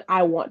 what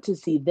I want to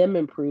see them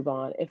improve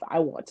on if I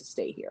want to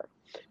stay here.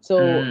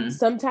 So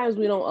sometimes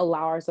we don't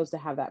allow ourselves to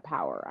have that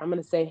power. I'm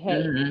going to say,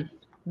 hey, Mm-hmm.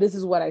 this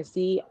is what I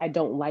see. I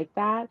don't like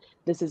that.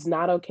 This is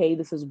not okay.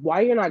 This is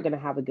why you're not going to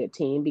have a good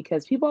team,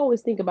 because people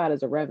always think about it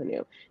as a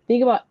revenue.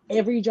 Think about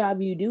every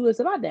job you do, it's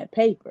about that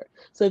paper.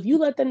 So if you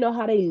let them know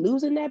how they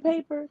losing that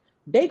paper,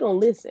 they going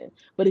to listen.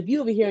 But if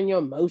you over here in your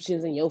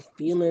emotions and your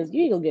feelings,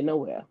 you ain't going to get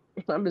nowhere.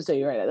 I'm just saying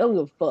you right now. They don't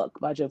give a fuck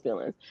about your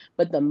feelings.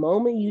 But the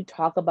moment you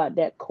talk about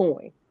that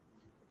coin,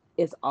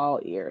 it's all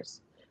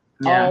ears.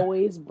 Yeah.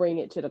 Always bring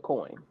it to the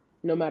coin,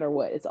 no matter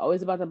what. It's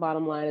always about the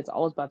bottom line. It's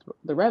always about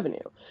the revenue.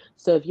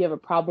 So if you have a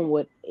problem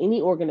with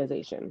any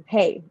organization,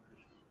 hey,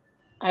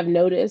 I've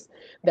noticed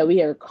that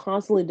we are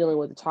constantly dealing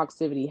with the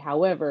toxicity.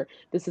 However,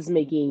 this is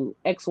making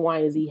X, Y,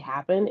 and Z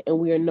happen, and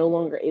we are no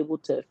longer able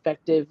to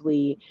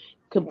effectively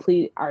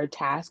complete our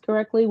task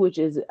correctly, which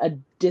is a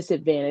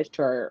disadvantage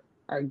to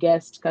our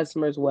guests,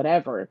 customers,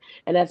 whatever.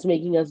 And that's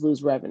making us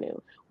lose revenue.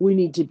 We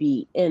need to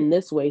be in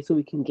this way so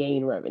we can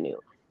gain revenue.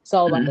 It's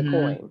all about the Mm-hmm.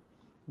 coin.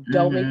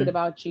 Don't make it Mm-hmm.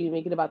 about you,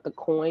 make it about the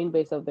coin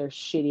based off their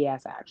shitty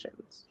ass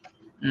actions.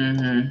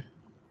 Mm-hmm.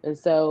 And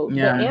so, but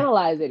Yeah.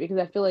 analyze it, because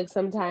I feel like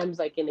sometimes,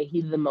 like in the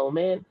heat of the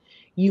moment,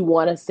 you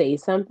want to say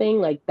something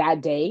like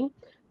that day,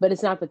 but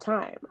it's not the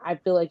time. I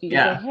feel like you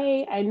can say, Yeah.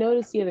 hey, I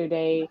noticed the other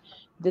day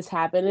this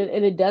happened,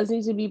 and it does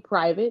need to be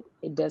private.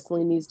 It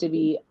definitely needs to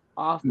be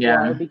off bar,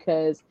 Yeah.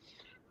 because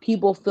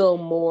people feel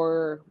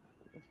more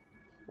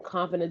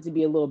confident to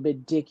be a little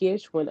bit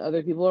dickish when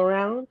other people are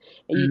around,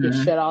 and you can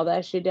Mm-hmm. shut all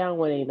that shit down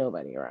when ain't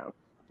nobody around.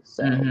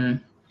 So Mm-hmm.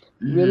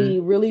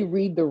 Mm-hmm. really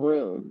read the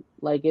room.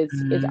 Like,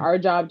 it's Mm-hmm. our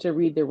job to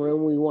read the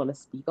room. We want to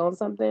speak on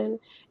something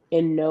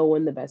and know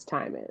when the best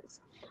time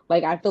is.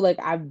 Like, I feel like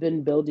I've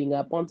been building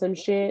up on some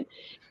shit,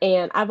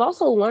 and I've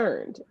also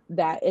learned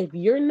that if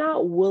you're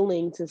not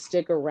willing to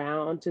stick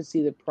around to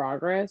see the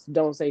progress,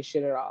 don't say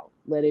shit at all.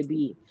 Let it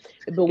be.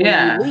 But when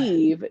you Yeah.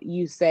 leave,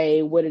 you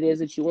say what it is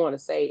that you want to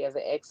say as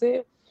an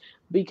exit,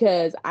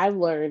 because I've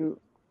learned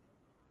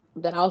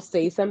that I'll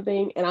say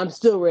something and I'm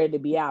still ready to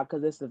be out,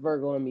 because it's the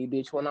Virgo in me,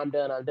 bitch. When I'm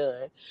done, I'm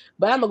done.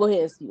 But I'm gonna go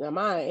ahead and speak my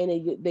mind,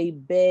 and they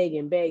beg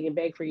and beg and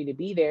beg for you to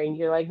be there, and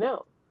you're like,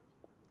 no,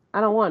 I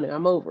don't want to.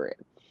 I'm over it.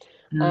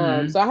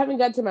 Mm-hmm. So I haven't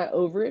got to my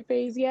over it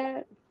phase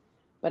yet,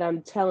 but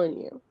I'm telling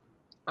you,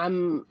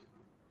 I'm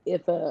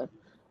if a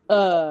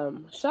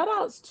shout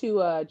outs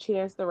to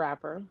Chance the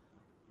Rapper.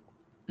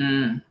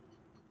 Mm.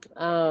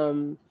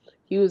 Um,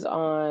 he was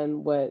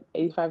on what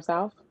 85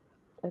 South,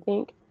 I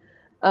think.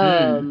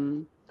 Mm.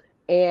 Um,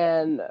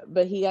 and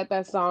but he got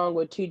that song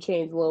with 2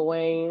 Chainz, Lil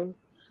Wayne.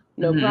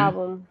 No Mm-hmm.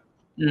 problem.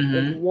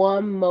 If Mm-hmm.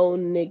 one more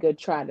nigga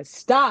try to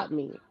stop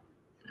me,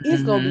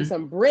 it's gonna be Mm-hmm.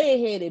 some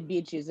red-headed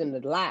bitches in the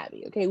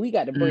lobby. Okay, we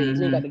got the braids,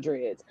 we got Mm-hmm. the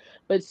dreads.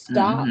 But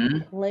stop Mm-hmm.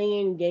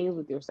 playing games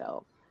with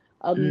yourself.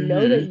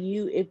 Know that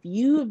Mm-hmm. if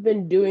you have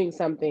been doing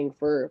something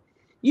for,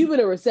 you've been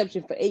a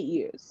reception for 8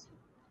 years.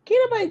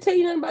 Can't nobody tell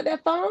you nothing about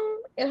that phone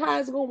and how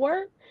it's gonna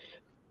work.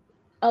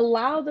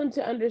 Allow them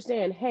to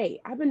understand, hey,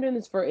 I've been doing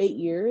this for 8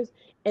 years,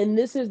 and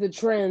this is the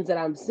trends that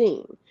I'm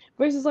seeing.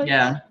 versus like,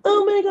 Yeah.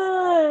 oh my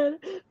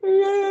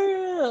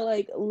God,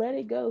 like let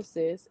it go,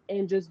 sis,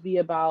 and just be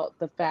about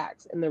the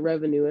facts and the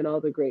revenue and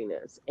all the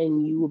greatness,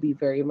 and you will be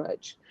very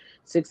much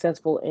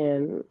successful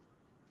in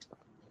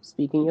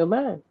speaking your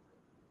mind.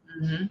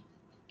 Mm-hmm.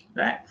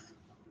 Facts.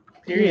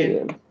 Period.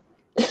 Period.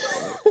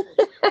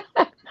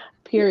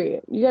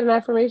 Period. You got an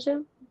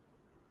affirmation?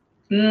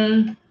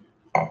 Mm.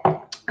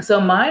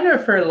 So mine are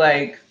for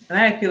like, and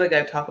I feel like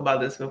I've talked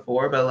about this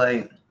before, but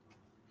like,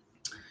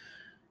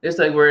 it's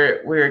like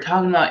we're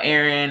talking about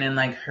Erin and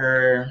like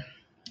her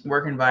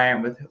work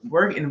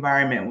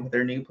environment with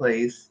her new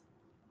place,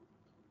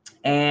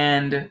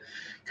 and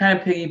kind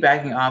of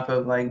piggybacking off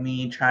of like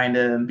me trying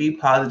to be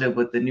positive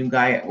with the new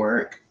guy at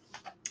work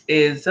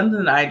is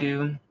something that I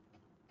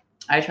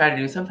try to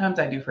do. Sometimes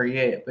I do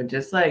forget, but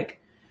just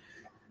like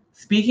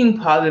speaking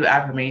positive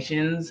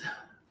affirmations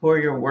for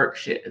your work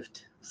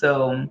shift.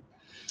 So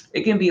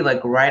it can be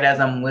like right as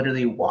I'm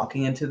literally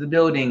walking into the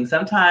building.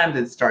 Sometimes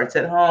it starts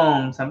at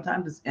home.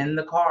 Sometimes it's in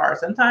the car.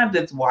 Sometimes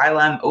it's while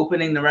I'm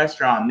opening the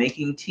restaurant,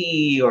 making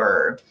tea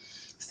or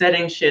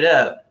setting shit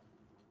up.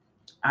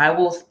 I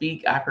will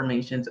speak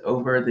affirmations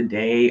over the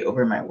day,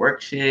 over my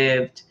work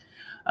shift.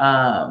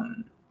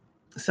 Um,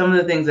 some of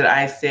the things that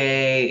I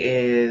say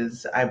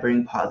is I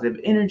bring positive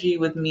energy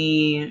with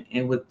me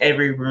and with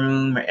every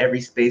room or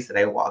every space that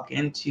I walk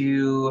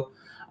into.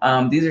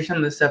 These are some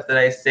of the stuff that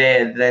I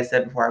said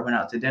before I went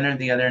out to dinner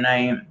the other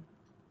night.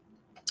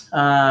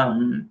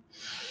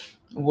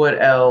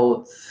 What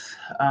else?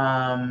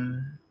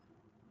 And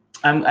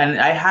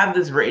I have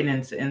this written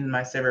in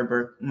my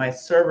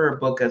server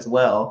book as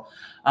well.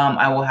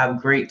 I will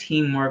have great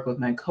teamwork with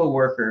my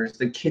coworkers.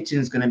 The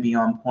kitchen's going to be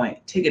on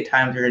point. Ticket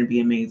times are going to be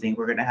amazing.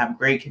 We're going to have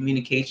great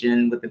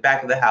communication with the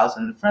back of the house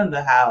and the front of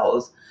the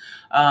house.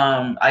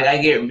 I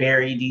get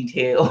very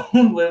detailed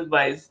with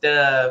my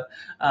stuff.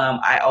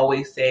 I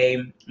always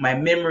say my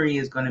memory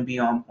is going to be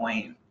on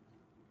point.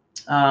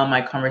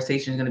 My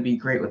conversation is going to be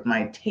great with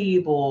my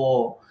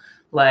table.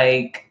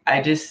 Like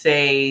I just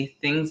say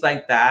things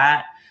like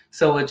that.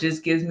 So it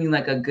just gives me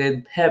like a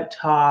good pep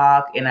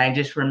talk. And I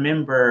just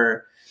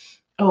remember,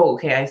 oh,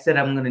 okay, I said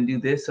I'm going to do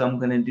this. So I'm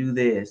going to do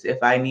this.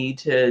 If I need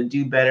to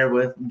do better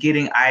with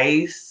getting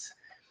ice,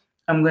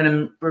 I'm going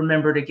to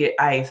remember to get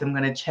ice. I'm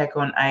going to check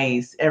on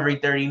ice every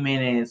 30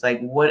 minutes. Like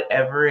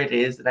whatever it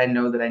is that I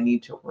know that I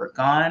need to work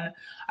on,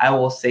 I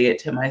will say it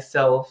to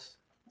myself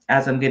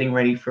as I'm getting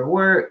ready for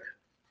work.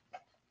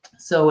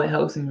 So it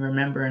helps me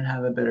remember and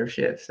have a better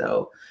shift.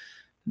 So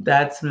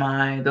those are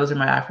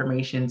my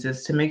affirmations,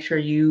 is to make sure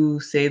you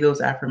say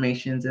those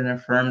affirmations and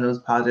affirm those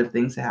positive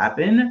things to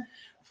happen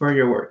for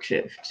your work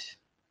shift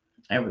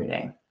every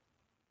day.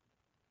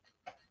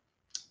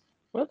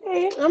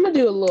 Okay, I'm gonna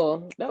do a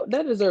little.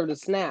 That deserved a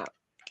snap.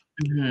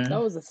 Mm-hmm.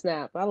 That was a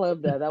snap. I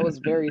love that. That was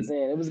very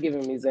zen. It was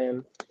giving me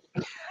zen.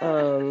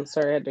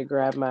 Sorry, I had to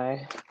grab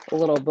my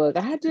little book.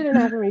 I had did an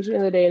affirmation the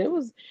other day, and it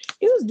was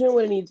doing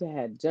what it needed to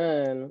have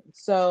done.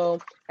 So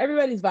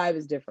everybody's vibe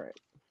is different.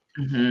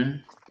 Mm-hmm.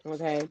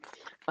 Okay.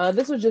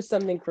 This was just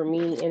something for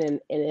me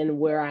and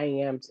where I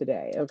am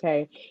today.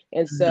 Okay.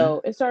 And Mm-hmm.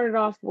 so it started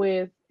off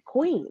with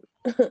Queen,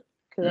 because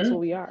that's what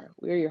we are.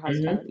 We are your Mm-hmm.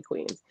 hospitality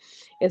queens.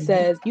 It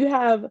says you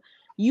have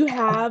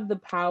the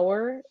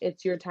power.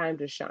 It's your time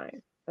to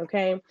shine.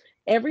 Okay.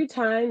 Every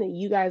time that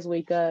you guys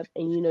wake up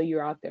and you know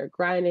you're out there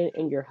grinding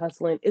and you're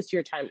hustling, it's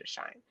your time to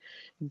shine.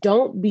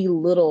 Don't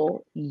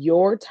belittle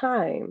your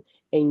time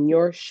and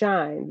your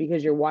shine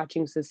because you're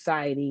watching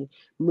society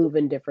move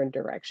in different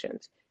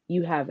directions.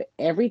 You have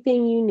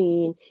everything you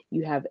need,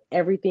 you have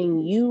everything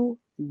you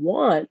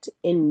want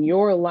in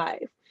your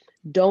life.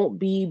 Don't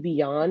be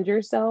beyond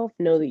yourself.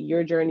 Know that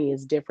your journey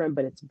is different,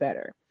 but it's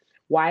better.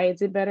 Why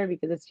is it better?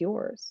 Because it's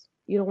yours.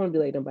 You don't want to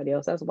be like nobody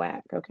else. That's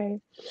whack. Okay.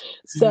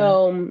 Mm-hmm.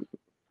 So,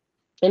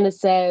 and it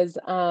says,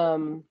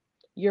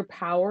 your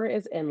power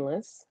is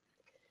endless.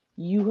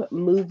 You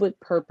move with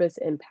purpose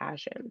and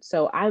passion.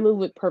 So I move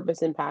with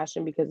purpose and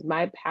passion because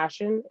my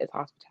passion is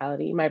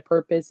hospitality. My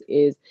purpose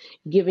is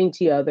giving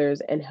to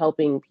others and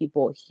helping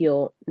people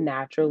heal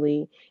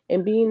naturally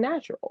and being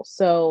natural.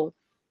 So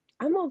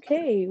I'm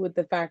okay with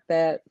the fact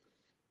that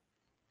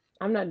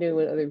I'm not doing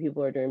what other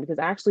people are doing because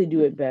I actually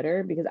do it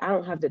better because I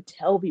don't have to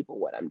tell people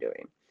what I'm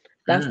doing.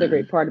 That's the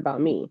great part about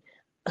me.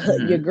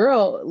 Your Mm-hmm.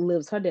 girl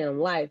lives her damn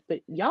life,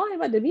 but y'all ain't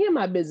about to be in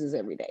my business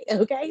every day,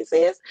 okay,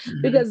 sis?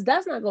 Mm-hmm. Because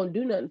that's not gonna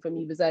do nothing for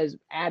me besides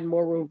add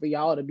more room for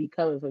y'all to be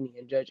coming for me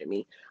and judging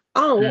me.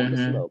 I don't want the Mm-hmm.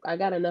 smoke. I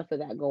got enough of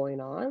that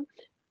going on.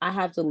 I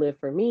have to live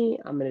for me.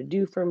 I'm gonna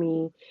do for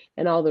me,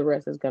 and all the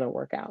rest is gonna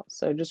work out.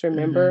 So just Mm-hmm.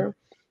 remember,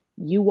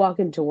 you walk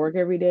into work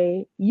every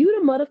day, you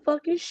the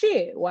motherfucking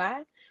shit.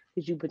 Why?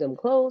 Because you put them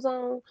clothes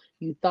on,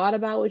 you thought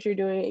about what you're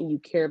doing, and you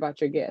care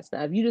about your guests.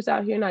 Now, if you just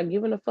out here not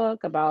giving a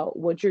fuck about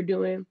what you're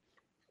doing,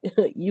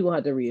 you gonna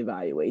have to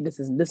reevaluate.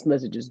 This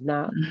message is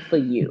not for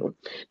you.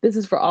 This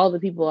is for all the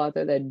people out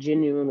there that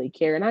genuinely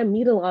care. And I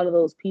meet a lot of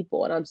those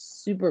people, and I'm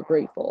super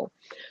grateful.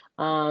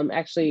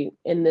 Actually,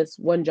 in this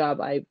one job,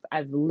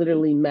 I've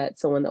literally met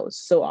someone that was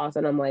so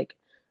awesome. I'm like,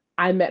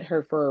 I met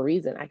her for a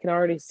reason. I can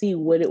already see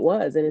what it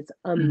was, and it's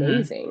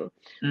amazing.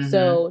 Mm-hmm.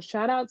 So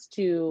shout outs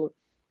to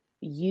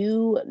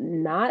you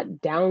not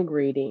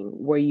downgrading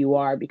where you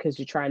are because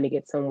you're trying to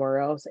get somewhere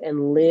else,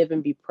 and live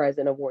and be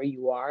present of where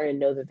you are, and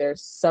know that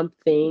there's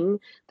something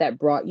that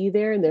brought you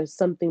there, and there's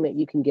something that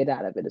you can get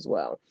out of it as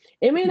well.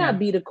 It may not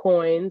be the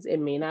coins, it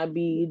may not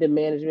be the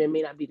management, it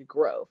may not be the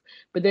growth,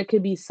 but there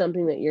could be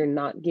something that you're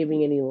not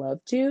giving any love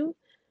to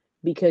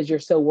because you're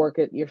so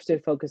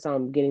focused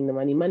on getting the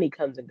money. Money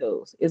comes and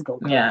goes. It's gonna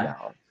come,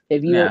 y'all.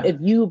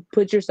 If you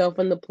put yourself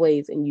in the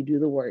place and you do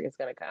the work, it's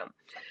gonna come.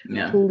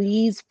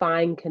 Please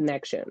find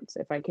connections.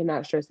 If I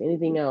cannot stress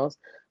anything else,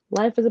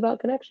 life is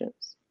about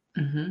connections.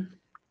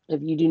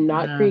 If you do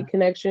not create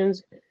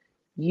connections,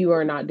 you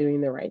are not doing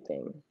the right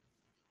thing.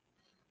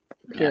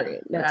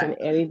 Period. That's in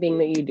anything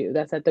that you do.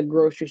 That's at the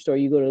grocery store.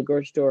 You go to the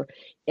grocery store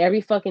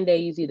every fucking day.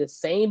 You see the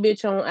same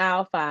bitch on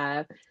aisle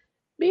 5.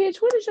 Bitch,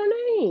 what is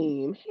your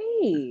name?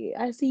 Hey,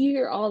 I see you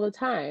here all the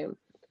time.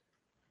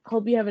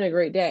 Hope you're having a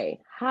great day.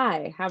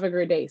 Hi, have a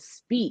great day.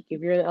 Speak.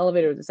 If you're in the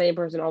elevator with the same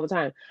person all the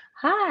time.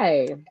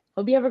 Hi,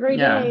 hope you have a great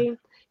day.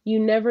 You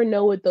never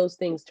know what those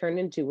things turn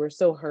into. We're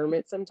so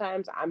hermits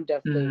sometimes. I'm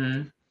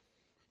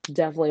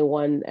definitely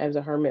one as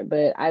a hermit,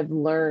 but I've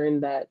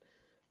learned that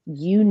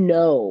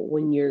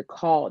when you're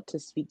called to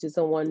speak to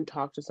someone,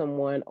 talk to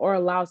someone, or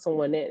allow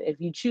someone in. If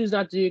you choose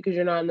not to do it because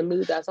you're not in the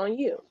mood, that's on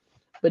you.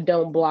 But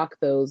don't block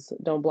those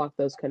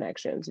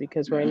connections,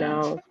 because right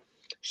now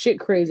shit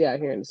crazy out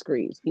here in the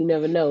streets. You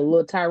never know.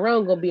 Little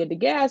Tyrone gonna be at the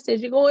gas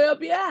station gonna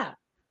help you out.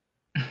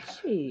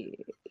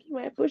 Shit. He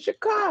might push your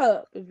car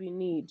up if you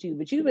need to.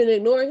 But you've been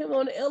ignoring him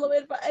on the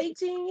elevator for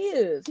 18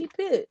 years. He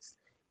pissed.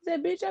 He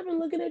said, bitch, I've been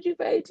looking at you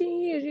for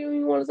 18 years. You don't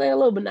even want to say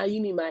hello, but now you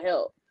need my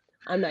help.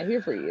 I'm not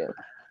here for you.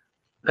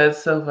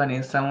 That's so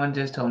funny. Someone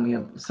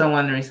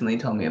recently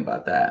told me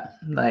about that.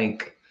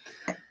 Like,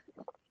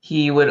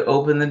 he would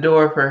open the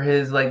door for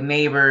his like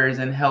neighbors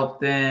and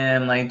help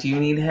them. Like, do you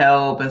need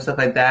help and stuff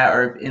like that?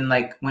 Or in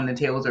like when the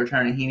tables were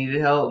turning, he needed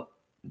help.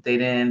 They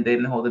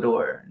didn't hold the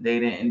door. They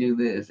didn't do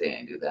this. They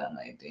didn't do that. I'm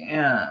like,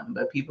 damn.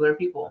 But people are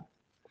people.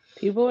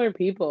 People are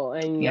people,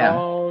 and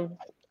y'all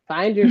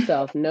find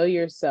yourself, know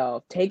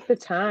yourself, take the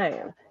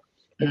time.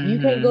 If you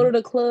can't go to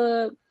the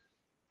club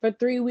for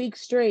 3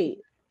 weeks straight,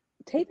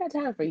 take that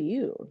time for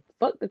you.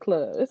 Fuck the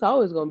club. It's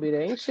always gonna be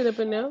there. Ain't shit up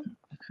in there.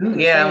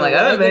 Yeah, I'm like,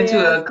 I haven't been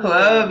to a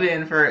club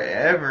in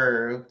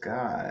forever.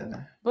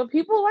 God. But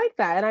people like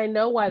that, and I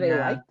know why they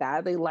like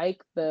that. They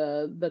like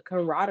the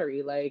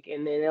camaraderie, like,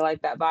 and then they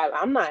like that vibe.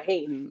 I'm not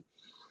hating.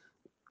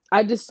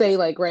 I just say,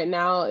 like, right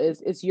now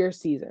it's your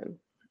season.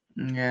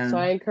 Yeah. So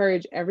I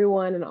encourage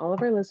everyone and all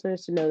of our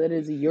listeners to know that it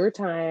is your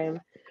time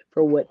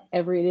for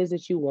whatever it is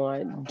that you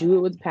want. Do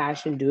it with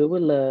passion, do it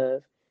with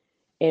love,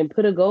 and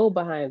put a goal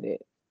behind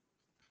it.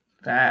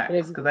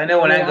 Facts. Because I know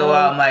when I go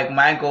out, I'm like,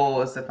 my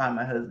goal is to find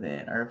my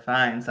husband or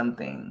find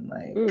something,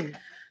 like,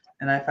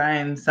 and I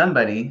find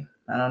somebody.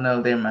 I don't know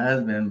if they're my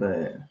husband,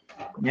 but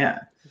yeah.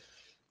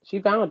 She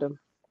found him.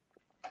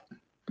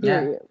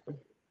 Period. Yeah.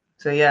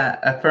 So yeah,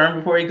 affirm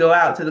before you go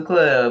out to the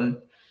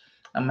club.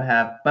 I'm gonna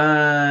have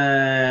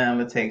fun. I'm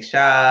gonna take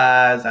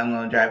shots. I'm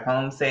gonna drive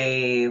home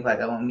safe. Like,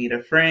 I'm gonna meet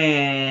a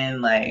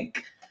friend.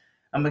 Like,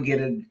 I'm gonna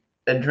get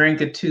a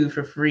drink or two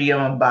for free. I'm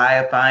gonna buy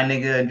a fine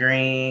nigga a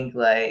drink.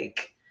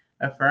 Like,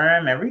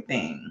 affirm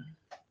everything.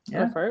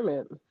 Yeah. Affirm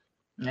it.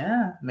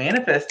 Yeah.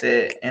 Manifest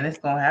it, and it's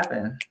gonna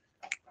happen.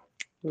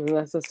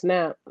 That's a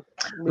snap.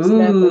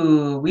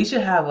 We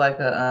should have like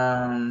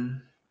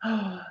a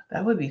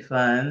that would be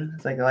fun.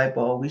 It's like a light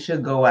bulb. We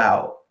should go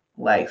out,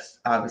 like,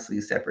 obviously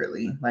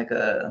separately, like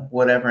a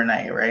whatever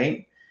night,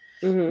 right?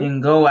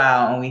 And go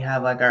out, and we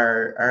have like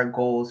our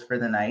goals for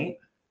the night,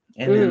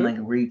 and then like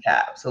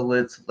recap. So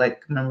let's,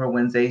 like, remember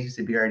Wednesdays used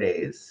to be our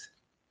days.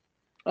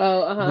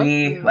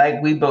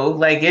 We both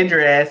like get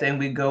dressed and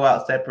we go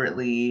out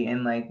separately,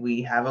 and like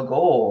we have a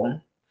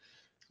goal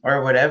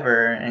or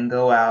whatever, and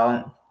go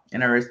out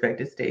in our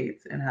respective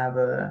states and have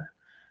a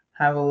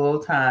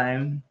little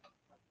time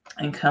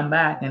and come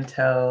back and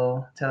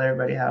tell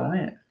everybody how it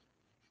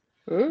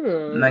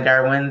went. Like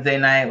our Wednesday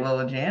night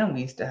little jam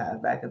we used to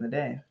have back in the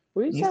day.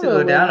 We used to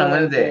go down on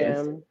Wednesdays.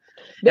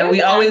 And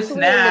we always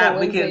snap.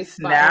 We can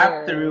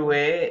snap through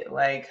it,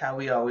 like how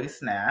we always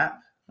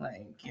snap,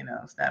 like,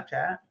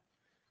 Snapchat.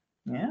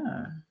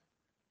 Yeah.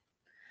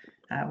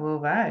 Have a little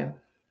vibe.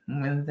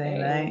 Wednesday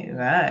night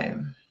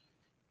vibe.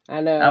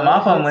 I know. I'm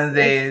off on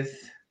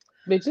Wednesdays.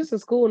 Bitch, it's a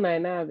school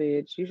night now,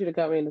 bitch. You should have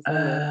caught me in the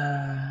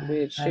summer.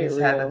 Bitch, I shit just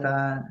real. had a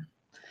thought.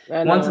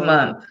 Once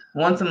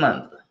a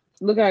month.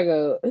 Look, I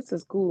go, it's a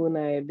school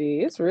night,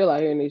 bitch. It's real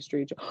out here in these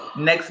streets.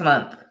 Next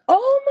month.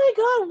 Oh my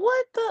God,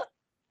 what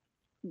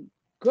the?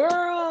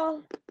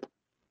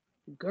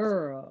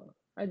 Girl.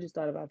 I just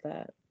thought about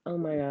that. Oh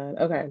my God.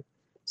 Okay.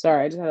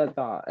 Sorry, I just had a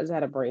thought. I just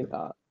had a brain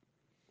thought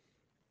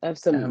of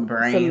some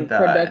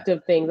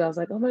productive things. I was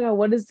like, oh my God,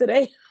 what is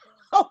today?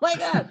 Oh my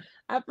God,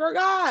 I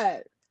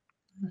forgot.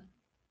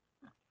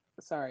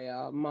 Sorry,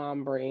 y'all.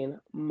 Mom brain.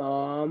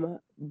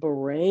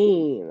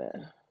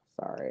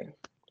 Sorry.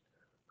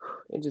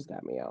 It just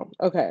got me, y'all.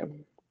 Okay.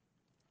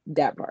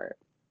 That part.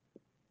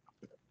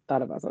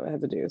 Thought about something I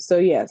had to do. So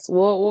yes,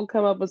 we'll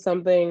come up with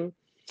something,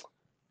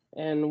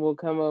 and we'll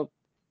come up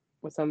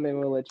with something.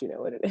 We'll let you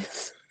know what it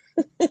is.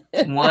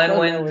 One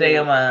Wednesday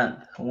a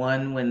month.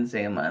 One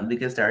Wednesday a month. We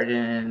can start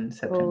in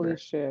September. Holy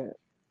shit.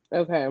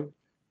 Okay.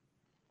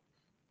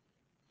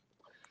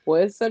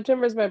 Well,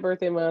 September's my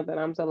birthday month, and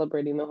I'm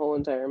celebrating the whole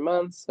entire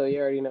month, so you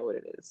already know what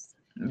it is.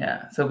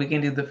 Yeah, so we can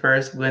do the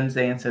first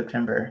Wednesday in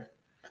September.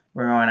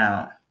 We're going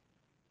out.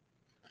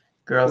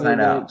 Girls'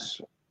 night out.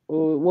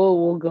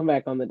 We'll come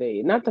back on the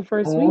date. Not the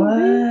first week.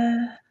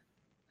 What?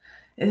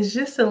 It's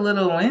just a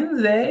little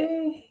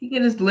Wednesday. You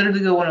can just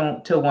literally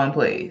go to one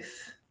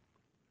place.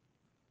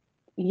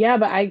 Yeah,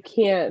 but I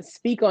can't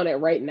speak on it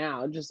right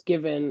now, just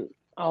given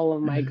all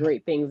of my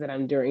great things that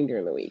I'm doing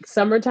during the week.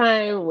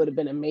 Summertime would have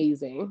been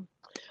amazing.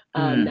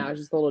 Now it's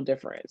just a little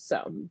different.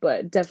 So,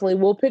 but definitely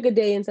we'll pick a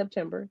day in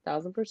September,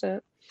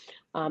 1000%.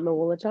 And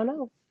we'll let y'all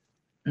know.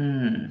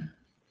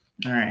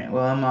 All right.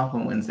 Well, I'm off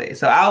on Wednesday.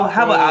 So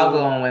I'll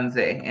go on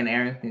Wednesday and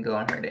Erin can go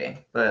on her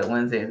day. But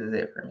Wednesdays is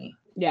it for me.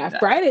 Yeah,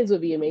 Fridays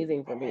would be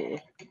amazing for me.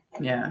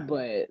 Yeah.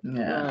 But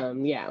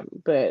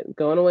but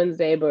going on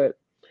Wednesday, but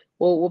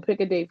we'll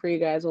pick a date for you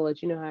guys. We'll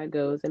let you know how it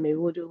goes, and maybe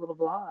we'll do a little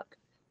vlog.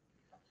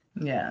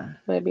 Yeah.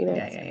 That'd be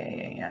nice.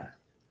 Yeah.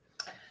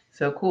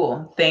 So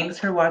cool. Thanks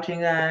for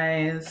watching,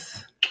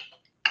 guys.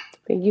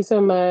 Thank you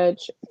so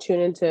much.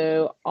 Tune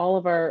into all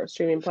of our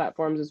streaming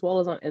platforms as well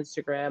as on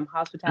Instagram,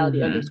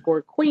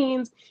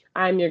 hospitality_queens.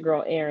 I'm your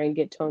girl, Erin.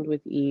 Get toned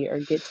with E, or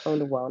get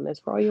toned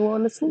wellness for all your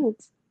wellness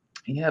needs.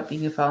 Yep, you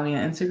can follow me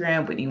on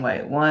Instagram,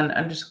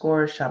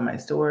 WhitneyWhite1_ shop my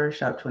store,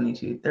 shop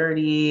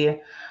 2230.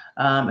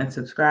 And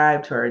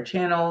subscribe to our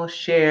channel,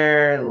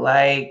 share,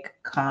 like,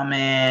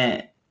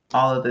 comment,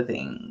 all of the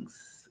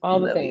things. All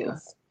the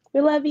things.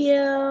 We love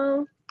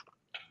you.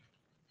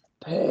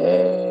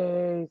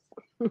 Peace.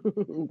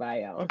 Bye,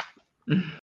 y'all.